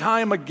time and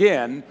time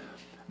again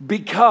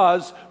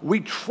because we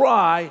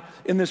try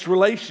in this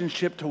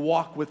relationship to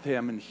walk with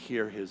him and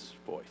hear his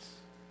voice.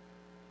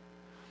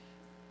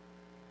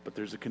 But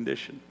there's a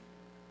condition.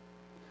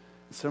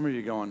 Some of you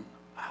are going,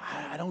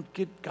 I don't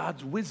get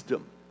God's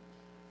wisdom.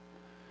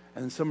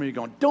 And then some of you are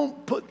going,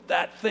 don't put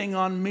that thing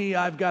on me.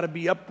 I've got to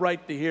be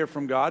upright to hear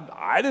from God.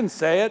 I didn't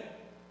say it.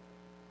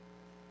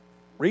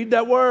 Read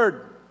that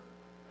word.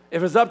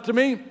 If it's up to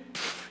me,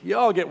 you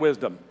all get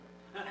wisdom.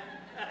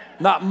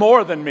 Not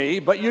more than me,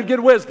 but you'd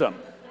get wisdom.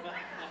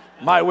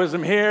 My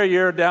wisdom here,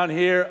 you're down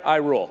here, I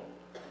rule.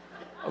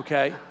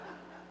 Okay?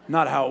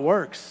 Not how it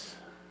works.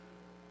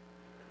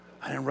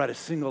 I didn't write a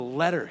single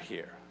letter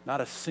here.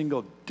 Not a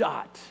single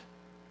dot.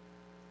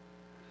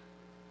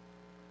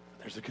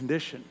 There's a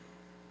condition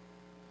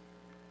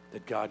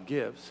that God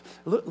gives.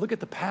 Look at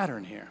the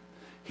pattern here.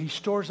 He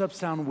stores up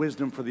sound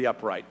wisdom for the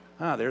upright.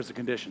 There's the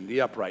condition,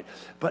 the upright.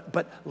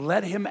 But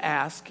let him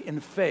ask in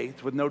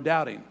faith with no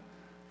doubting.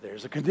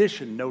 There's a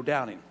condition, no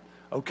doubting.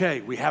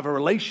 Okay, we have a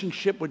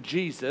relationship with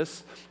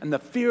Jesus, and the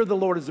fear of the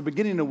Lord is the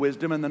beginning of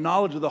wisdom, and the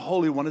knowledge of the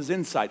Holy One is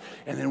insight.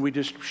 And then we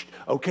just,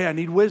 okay, I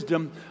need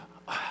wisdom.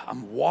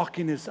 I'm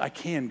walking as I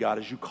can, God,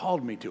 as you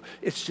called me to.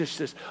 It's just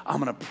this,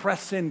 I'm going to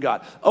press in,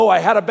 God. Oh, I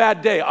had a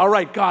bad day. All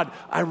right, God,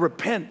 I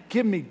repent.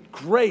 Give me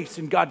grace.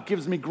 And God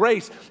gives me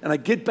grace. And I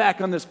get back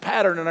on this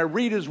pattern, and I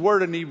read his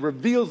word, and he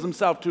reveals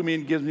himself to me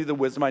and gives me the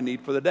wisdom I need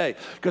for the day.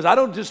 Because I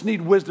don't just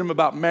need wisdom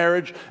about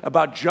marriage,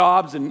 about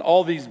jobs, and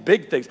all these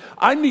big things.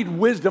 I need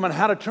wisdom on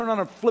how to turn on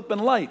a flipping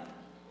light.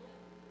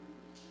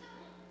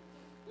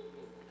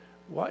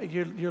 Why?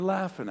 You're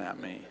laughing at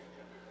me.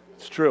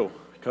 It's true,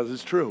 because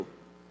it's true.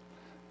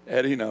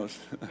 Eddie knows.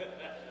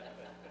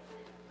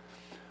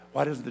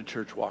 Why doesn't the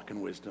church walk in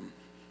wisdom?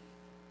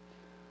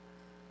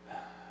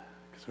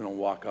 Because we don't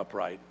walk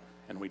upright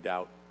and we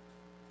doubt.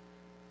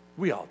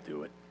 We all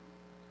do it.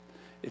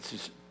 It's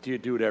just, do you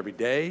do it every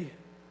day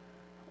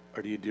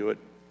or do you do it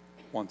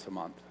once a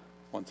month,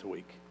 once a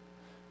week?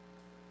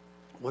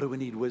 What do we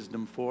need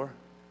wisdom for?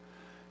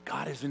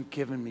 God isn't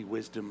giving me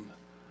wisdom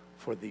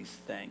for these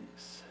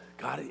things.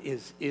 God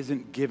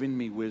isn't giving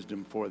me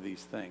wisdom for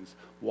these things.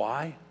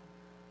 Why?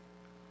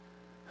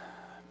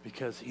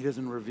 Because he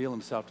doesn't reveal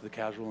himself to the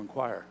casual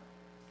inquirer.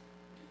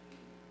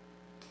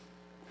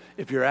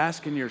 If you're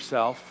asking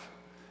yourself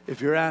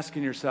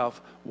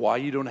why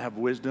you don't have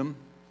wisdom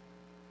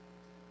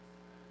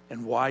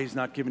and why he's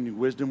not giving you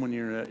wisdom when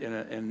you're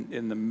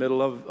in the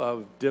middle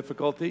of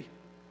difficulty,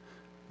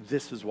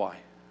 this is why.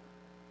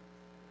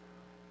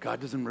 God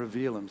doesn't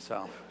reveal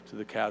himself to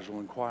the casual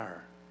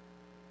inquirer.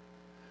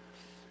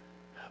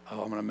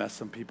 Oh, I'm going to mess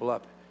some people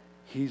up.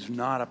 He's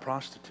not a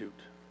prostitute.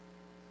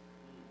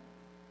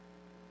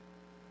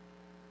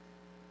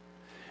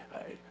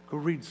 Go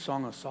read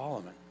Song of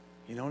Solomon.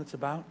 You know what it's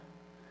about?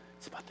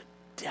 It's about the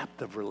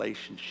depth of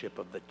relationship,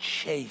 of the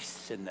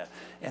chase and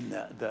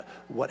the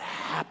what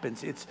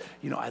happens. It's,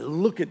 I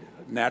look at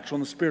natural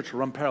and the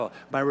spiritual run parallel.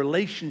 My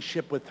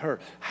relationship with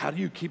her, how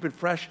do you keep it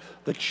fresh?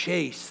 The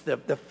chase,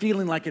 the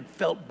feeling like it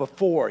felt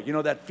before.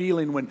 That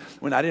feeling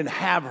when I didn't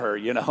have her,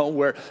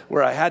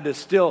 where I had to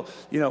still,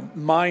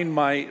 mind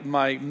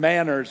my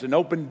manners and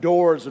open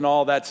doors and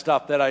all that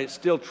stuff that I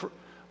still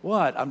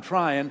What? I'm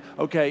trying.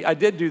 Okay, I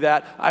did do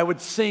that. I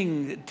would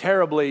sing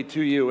terribly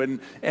to you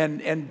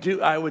and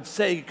do. I would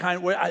say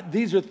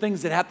these are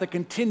things that have to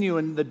continue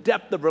in the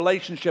depth of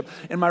relationship.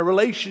 And my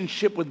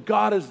relationship with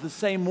God is the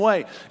same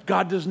way.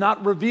 God does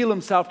not reveal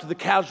himself to the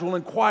casual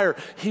inquirer.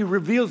 He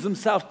reveals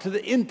himself to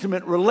the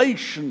intimate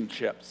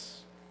relationships.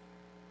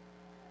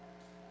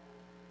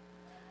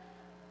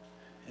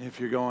 And if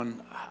you're going,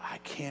 I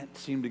can't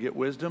seem to get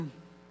wisdom,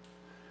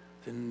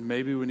 then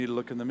maybe we need to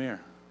look in the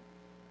mirror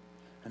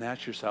and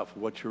ask yourself,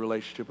 what's your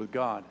relationship with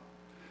God?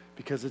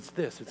 Because it's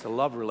a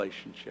love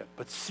relationship.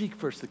 But seek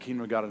first the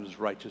kingdom of God and his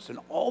righteousness, and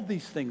all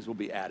these things will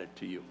be added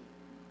to you.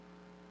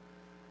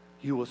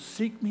 You will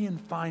seek me and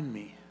find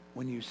me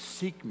when you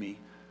seek me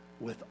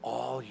with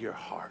all your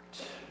heart.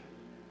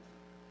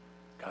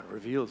 God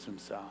reveals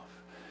himself.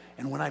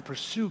 And when I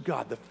pursue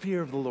God, the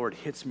fear of the Lord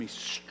hits me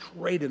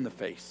straight in the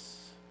face.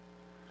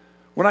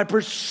 When I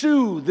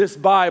pursue this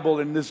Bible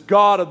and this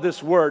God of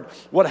this word,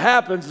 what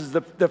happens is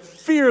the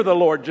fear of the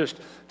Lord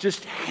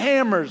just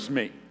hammers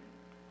me.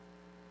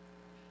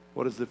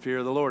 What is the fear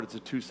of the Lord? It's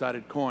a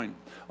two-sided coin.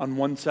 On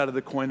one side of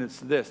the coin, it's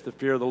this. The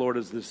fear of the Lord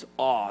is this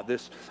awe.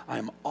 I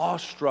am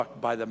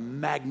awestruck by the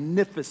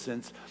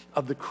magnificence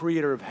of the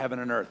creator of heaven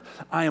and earth.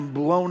 I am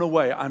blown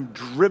away. I'm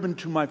driven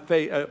to my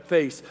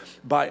face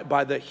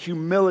by the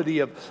humility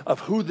of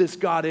who this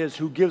God is,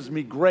 who gives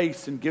me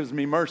grace and gives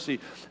me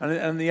mercy. And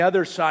on the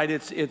other side,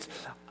 it's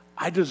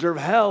I deserve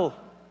hell,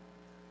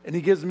 and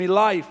he gives me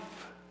life.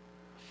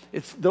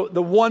 It's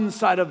the one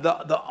side of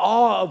the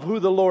awe of who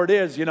the Lord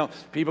is. You know,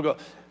 people go,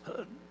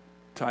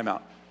 time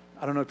out.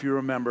 I don't know if you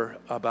remember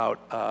it was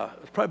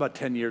probably about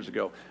 10 years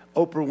ago,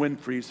 Oprah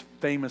Winfrey's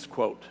famous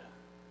quote.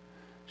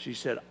 She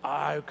said,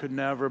 I could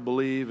never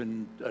believe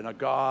in a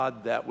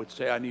God that would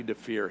say I need to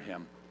fear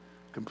him.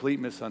 Complete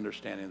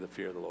misunderstanding of the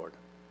fear of the Lord.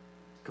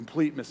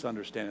 Complete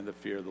misunderstanding of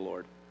the fear of the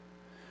Lord.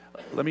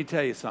 Let me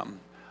tell you something.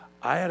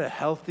 I had a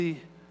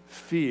healthy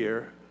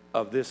fear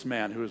of this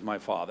man who is my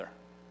father.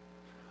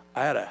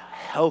 I had a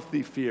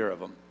healthy fear of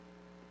him.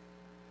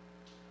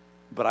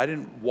 But I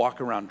didn't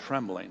walk around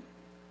trembling.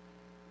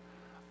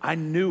 I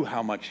knew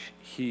how much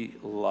he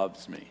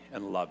loves me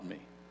and loved me.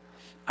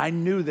 I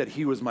knew that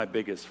he was my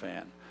biggest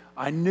fan.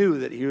 I knew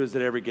that he was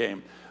at every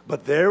game.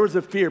 But there was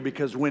a fear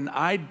because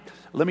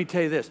let me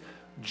tell you this,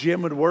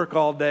 Jim would work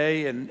all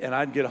day and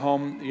I'd get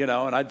home,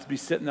 and I'd be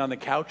sitting on the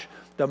couch.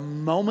 The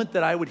moment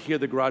that I would hear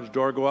the garage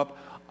door go up,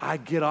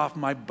 I'd get off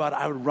my butt.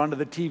 I would run to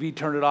the TV,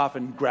 turn it off,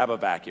 and grab a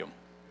vacuum.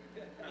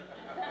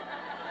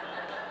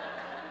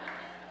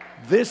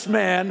 This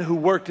man who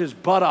worked his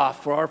butt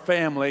off for our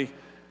family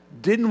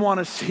didn't want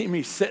to see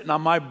me sitting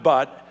on my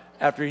butt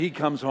after he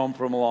comes home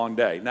from a long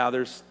day. Now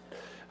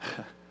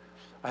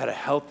I had a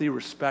healthy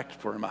respect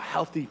for him, a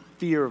healthy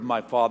fear of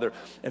my father.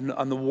 And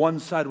on the one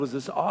side was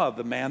this awe of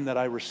the man that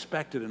I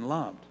respected and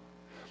loved.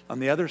 On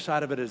the other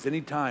side of it is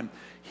any time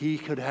he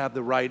could have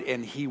the right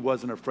and he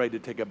wasn't afraid to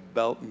take a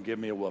belt and give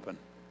me a whooping.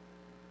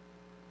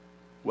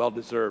 Well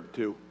deserved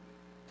too.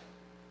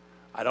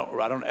 I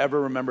don't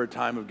ever remember a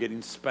time of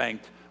getting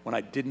spanked when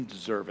I didn't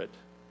deserve it.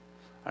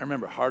 I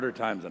remember harder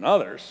times than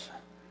others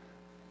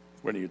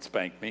when you'd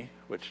spank me,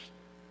 which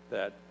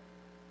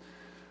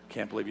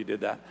can't believe you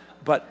did that.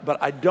 But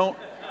I don't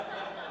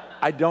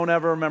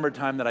ever remember a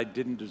time that I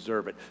didn't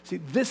deserve it. See,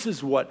 this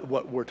is what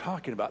we're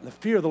talking about. And the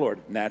fear of the Lord,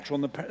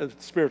 natural and the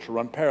spiritual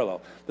run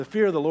parallel. The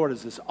fear of the Lord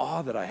is this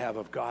awe that I have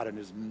of God and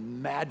his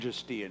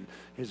majesty and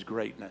his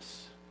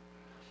greatness.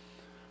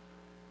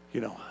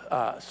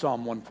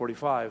 Psalm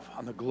 145,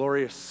 on the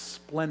glorious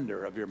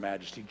splendor of your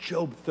majesty.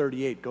 Job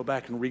 38, go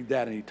back and read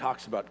that, and he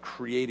talks about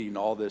creating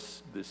all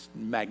this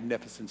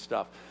magnificent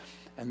stuff.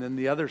 And then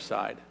the other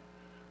side,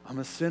 I'm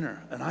a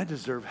sinner, and I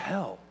deserve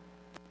hell.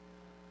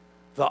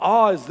 The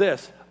awe is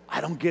this,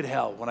 I don't get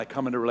hell when I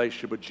come into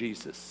relationship with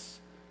Jesus.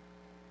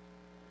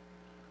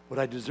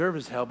 What I deserve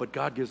is hell, but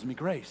God gives me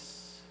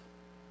grace.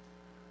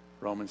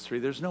 Romans 3,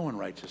 there's no one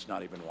righteous,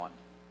 not even one.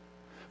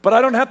 But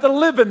I don't have to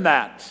live in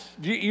that.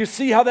 You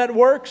see how that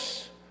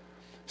works?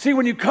 See,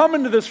 when you come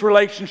into this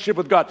relationship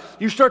with God,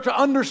 you start to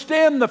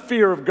understand the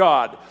fear of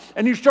God.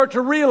 And you start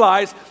to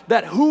realize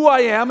that who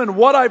I am and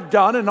what I've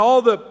done and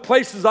all the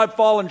places I've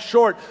fallen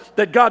short,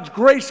 that God's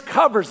grace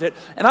covers it.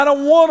 And I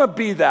don't want to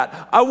be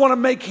that. I want to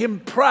make him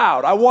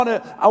proud. I want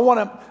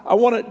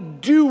to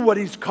do what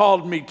he's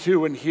called me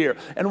to in here.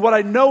 And what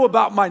I know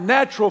about my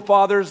natural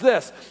father is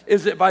this,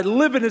 is if I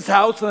live in his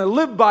house and I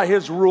live by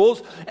his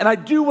rules and I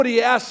do what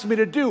he asks me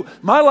to do,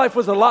 my life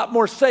was a lot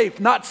more safe.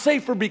 Not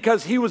safer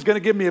because he was going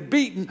to give me a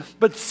beating,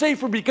 but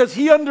safer because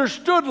he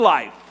understood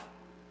life.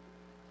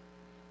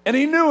 And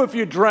he knew if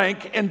you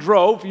drank and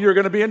drove, you're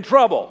going to be in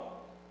trouble.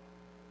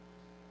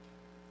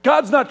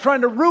 God's not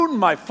trying to ruin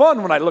my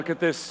fun when I look at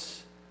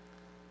this.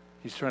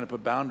 He's trying to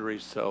put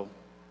boundaries so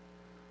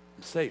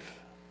I'm safe.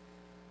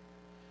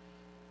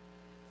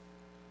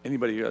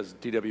 Anybody who has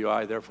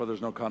DWI, therefore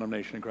there's no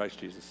condemnation in Christ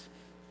Jesus.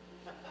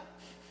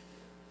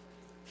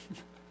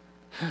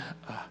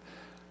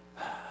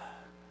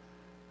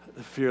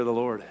 The fear of the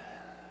Lord.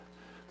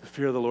 The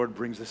fear of the Lord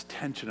brings this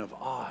tension of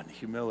awe and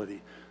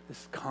humility,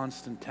 this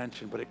constant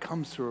tension, but it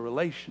comes through a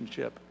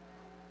relationship.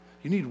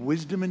 You need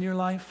wisdom in your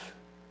life.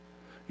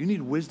 You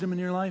need wisdom in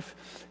your life.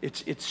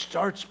 It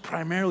starts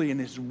primarily in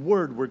his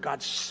word where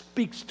God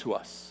speaks to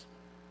us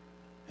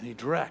and he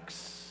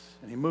directs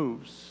and he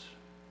moves.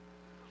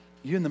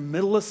 You're in the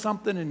middle of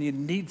something and you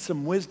need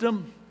some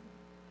wisdom.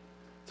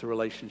 It's a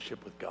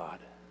relationship with God.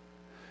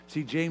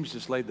 See, James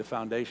just laid the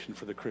foundation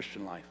for the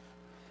Christian life.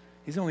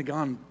 He's only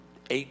gone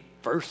 8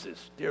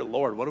 verses. Dear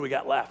Lord, what do we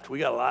got left? We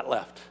got a lot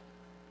left.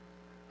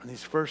 In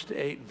these first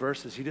 8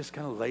 verses, he just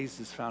kind of lays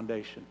this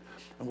foundation.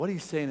 And what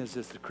he's saying is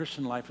this: the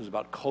Christian life is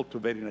about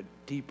cultivating a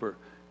deeper,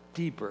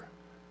 deeper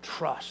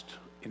trust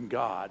in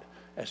God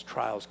as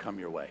trials come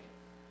your way.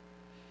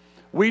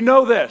 We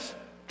know this: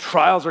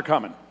 trials are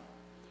coming.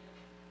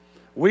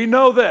 We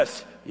know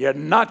this: you're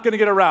not going to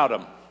get around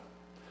them.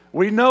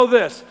 We know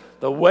this: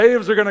 the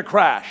waves are going to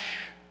crash.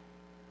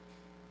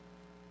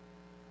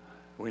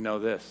 We know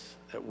this: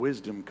 that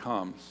wisdom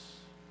comes,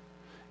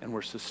 and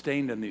we're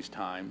sustained in these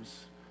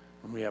times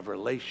when we have a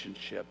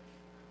relationship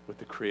with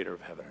the Creator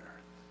of heaven and earth.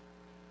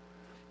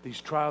 These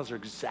trials are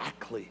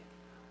exactly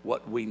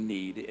what we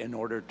need in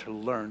order to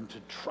learn to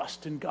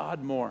trust in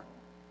God more.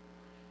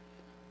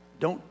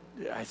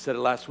 I said it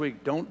last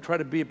week, don't try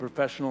to be a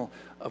professional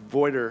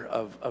avoider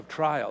of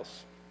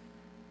trials.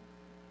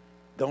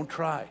 Don't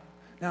try.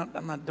 Now,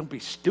 don't be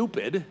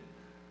stupid.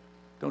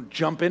 Don't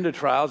jump into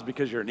trials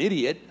because you're an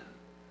idiot.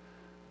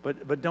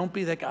 But don't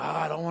be like,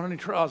 I don't want any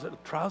trials.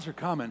 Trials are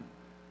coming.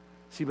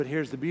 See, but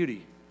here's the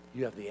beauty.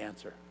 You have the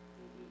answer.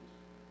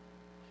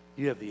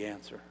 You have the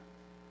answer.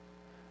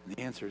 And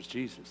the answer is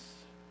Jesus.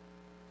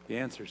 The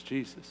answer is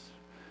Jesus.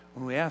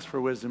 When we ask for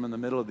wisdom in the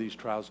middle of these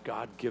trials,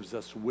 God gives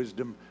us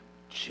wisdom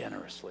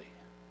generously.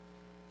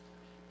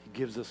 He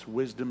gives us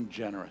wisdom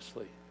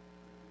generously.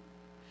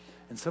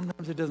 And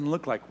sometimes it doesn't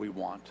look like we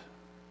want.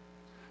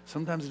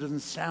 Sometimes it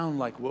doesn't sound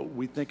like what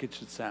we think it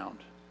should sound.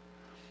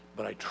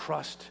 But I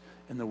trust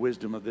in the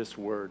wisdom of this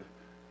word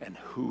and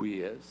who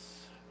he is.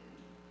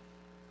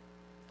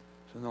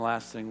 So then the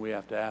last thing we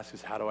have to ask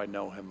is, how do I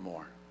know him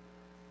more?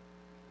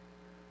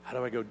 How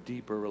do I go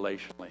deeper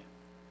relationally?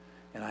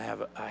 And I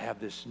have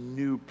this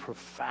new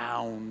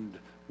profound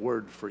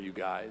word for you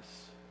guys.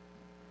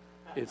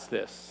 It's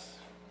this.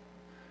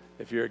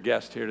 If you're a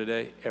guest here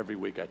today, every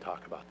week I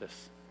talk about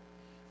this.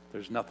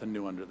 There's nothing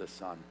new under the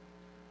sun.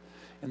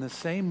 In the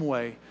same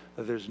way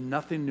that there's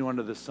nothing new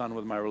under the sun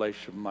with my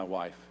relationship with my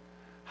wife,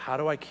 how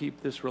do I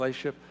keep this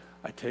relationship?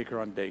 I take her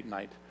on date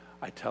night.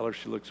 I tell her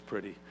she looks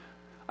pretty.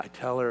 I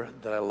tell her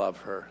that I love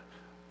her.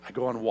 I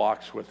go on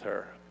walks with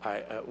her.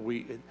 I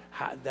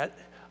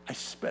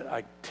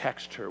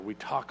text her. We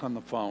talk on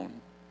the phone.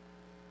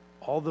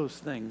 All those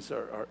things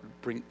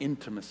bring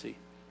intimacy.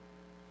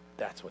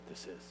 That's what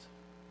this is.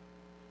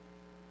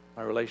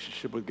 My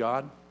relationship with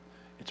God,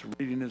 it's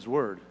reading his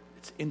word.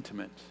 It's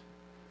intimate.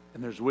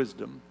 And there's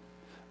wisdom.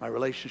 My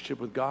relationship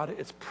with God,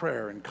 it's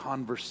prayer and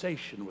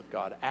conversation with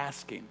God,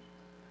 asking,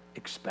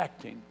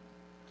 expecting.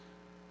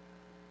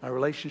 My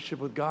relationship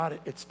with God,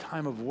 it's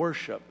time of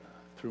worship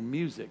through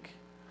music,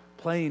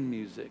 playing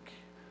music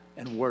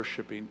and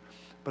worshiping.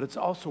 But it's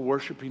also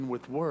worshiping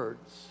with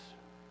words.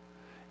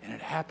 And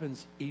it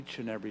happens each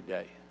and every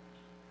day.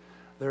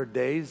 There are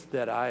days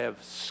that I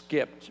have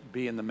skipped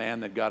being the man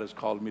that God has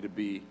called me to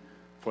be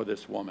for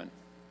this woman.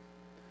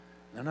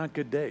 They're not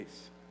good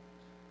days.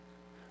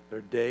 There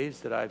are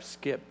days that I've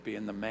skipped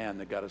being the man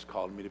that God has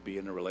called me to be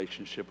in a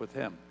relationship with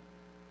him.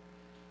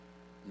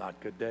 Not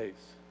good days.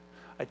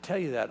 I tell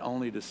you that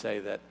only to say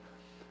that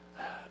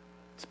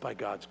it's by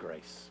God's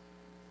grace.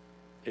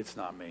 It's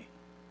not me.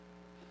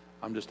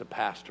 I'm just a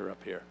pastor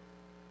up here.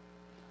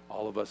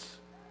 All of us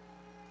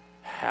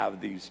have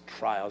these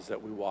trials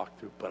that we walk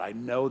through, but I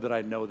know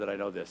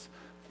this.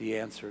 The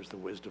answer is the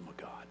wisdom of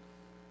God.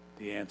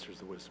 The answer is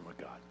the wisdom of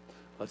God.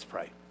 Let's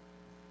pray.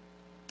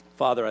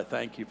 Father, I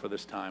thank you for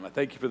this time. I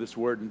thank you for this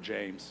word in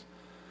James.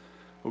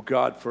 Oh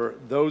God, for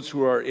those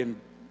who are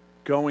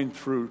going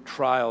through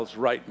trials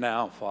right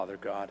now, Father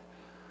God.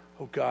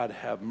 Oh God,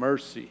 have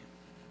mercy,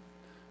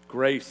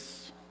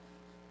 grace.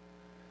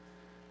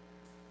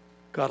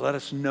 God, let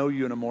us know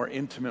you in a more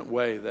intimate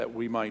way that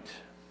we might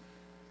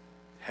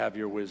have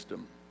your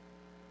wisdom.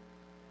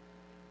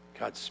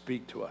 God,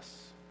 speak to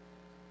us.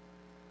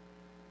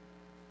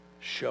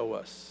 Show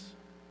us.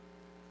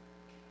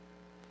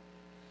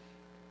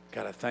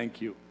 God, I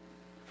thank you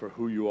for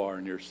who you are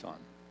in your Son.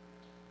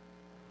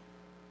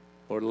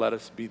 Lord, let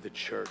us be the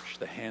church,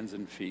 the hands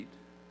and feet,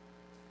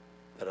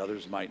 that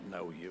others might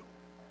know you.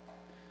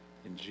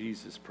 In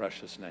Jesus'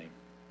 precious name,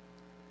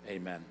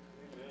 amen.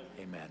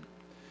 Amen.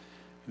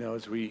 You know,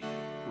 as we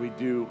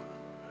do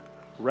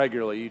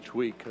regularly each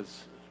week,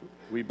 because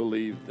we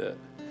believe that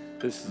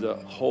this is a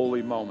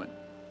holy moment,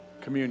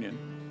 communion.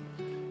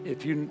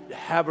 If you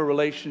have a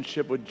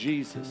relationship with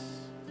Jesus,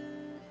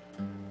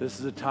 this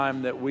is a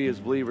time that we as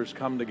believers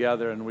come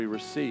together and we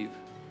receive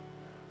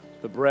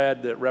the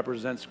bread that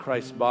represents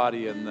Christ's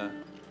body and the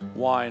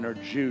wine or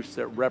juice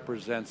that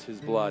represents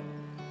his blood.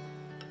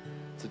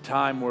 It's a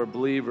time where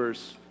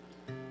believers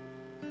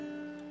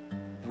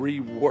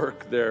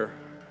rework their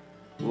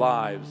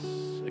lives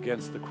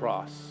against the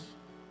cross.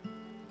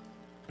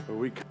 Where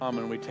we come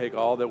and we take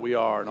all that we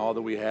are and all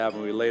that we have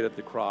and we lay it at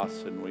the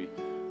cross and we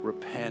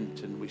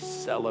repent and we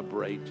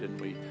celebrate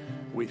and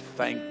we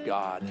thank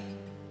God.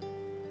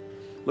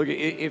 Look,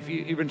 if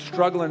you've been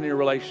struggling in your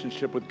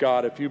relationship with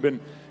God, if you've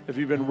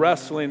been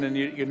wrestling and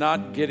you're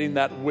not getting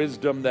that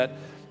wisdom that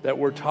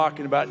we're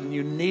talking about, and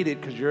you need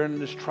it because you're in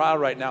this trial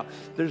right now,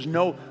 there's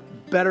no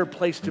better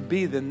place to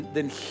be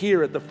than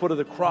here at the foot of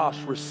the cross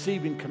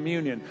receiving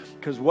communion,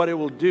 because what it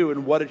will do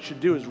and what it should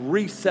do is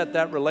reset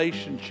that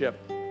relationship.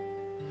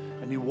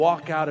 And you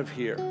walk out of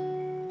here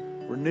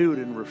renewed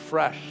and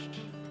refreshed.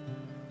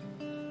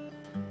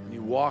 And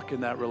you walk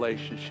in that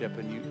relationship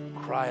and you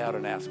cry out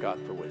and ask God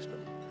for wisdom.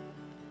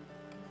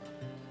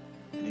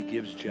 And He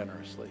gives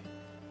generously.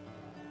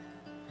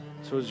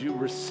 So as you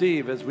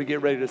receive, as we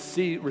get ready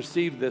to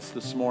receive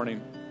this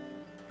morning,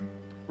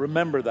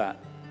 remember that.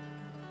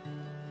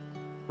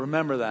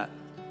 Remember that.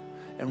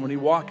 And when you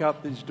walk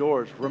out these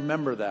doors,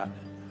 remember that.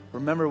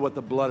 Remember what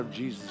the blood of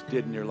Jesus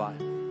did in your life.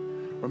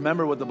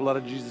 Remember what the blood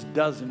of Jesus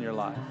does in your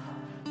life.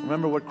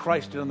 Remember what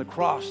Christ did on the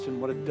cross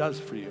and what it does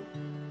for you.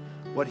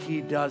 What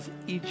He does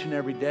each and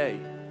every day.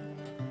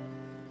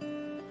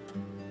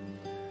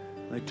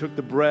 And He took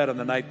the bread on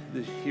the night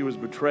that He was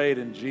betrayed,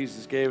 and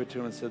Jesus gave it to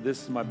Him and said,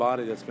 "This is my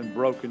body that's been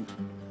broken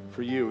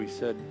for you." He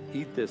said,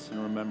 "Eat this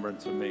in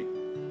remembrance of me."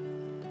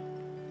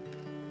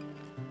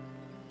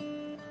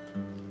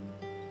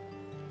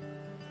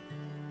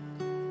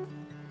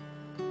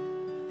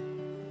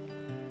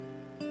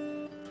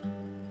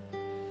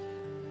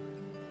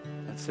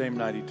 Same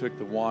night He took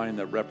the wine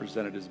that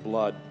represented His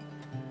blood.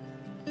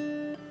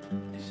 He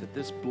said,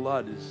 "This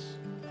blood is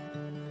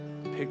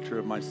a picture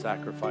of my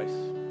sacrifice."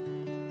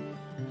 And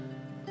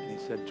He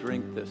said,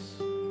 "Drink this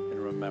in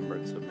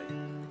remembrance of me."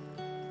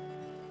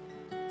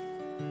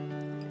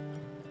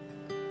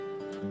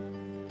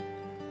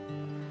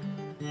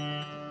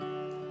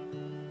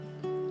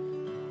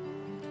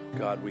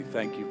 God, we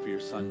thank You for Your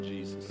Son,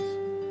 Jesus. We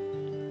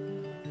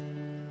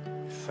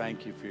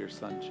thank You for Your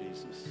Son,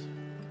 Jesus,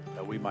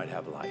 that we might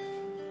have life.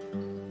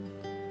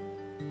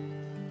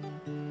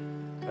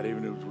 But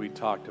even as we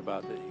talked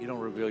about that, You don't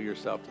reveal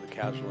Yourself to the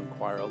casual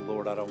inquirer. "Oh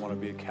Lord, I don't want to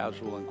be a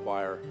casual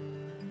inquirer.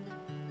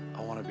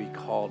 I want to be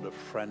called a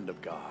friend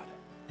of God."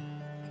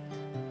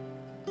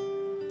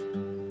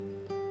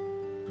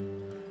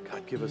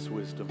 God, give us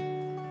wisdom.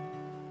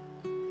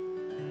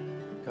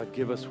 God,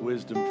 give us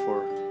wisdom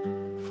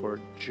for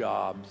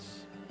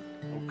jobs.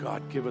 Oh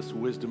God, give us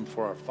wisdom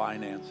for our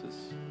finances.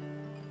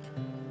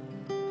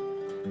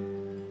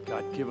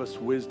 God, give us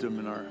wisdom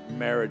in our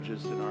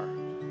marriages, in our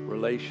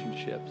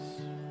relationships.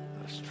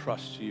 Let us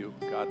trust You.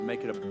 God,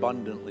 make it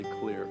abundantly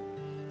clear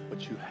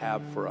what You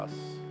have for us.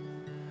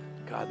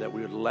 God, that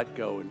we would let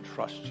go and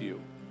trust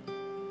You.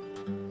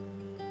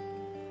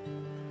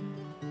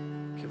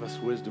 Give us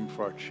wisdom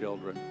for our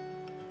children.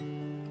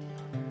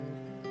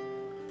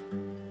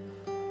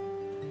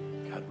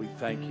 God, we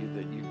thank You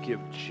that You give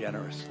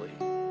generously.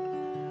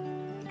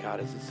 God,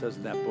 as it says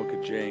in that book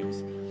of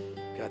James,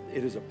 God,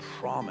 it is a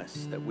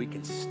promise that we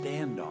can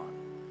stand on.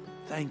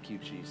 Thank You,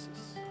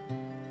 Jesus.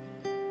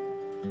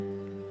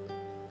 And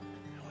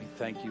we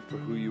thank You for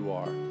who You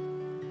are,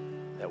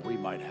 that we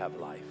might have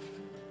life.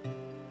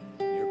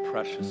 In Your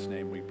precious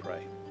name we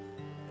pray.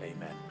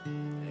 Amen.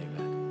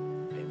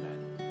 Amen. Amen.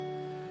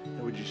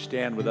 And would you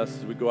stand with us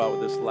as we go out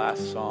with this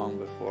last song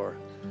before?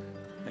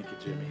 Thank you,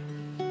 Jimmy.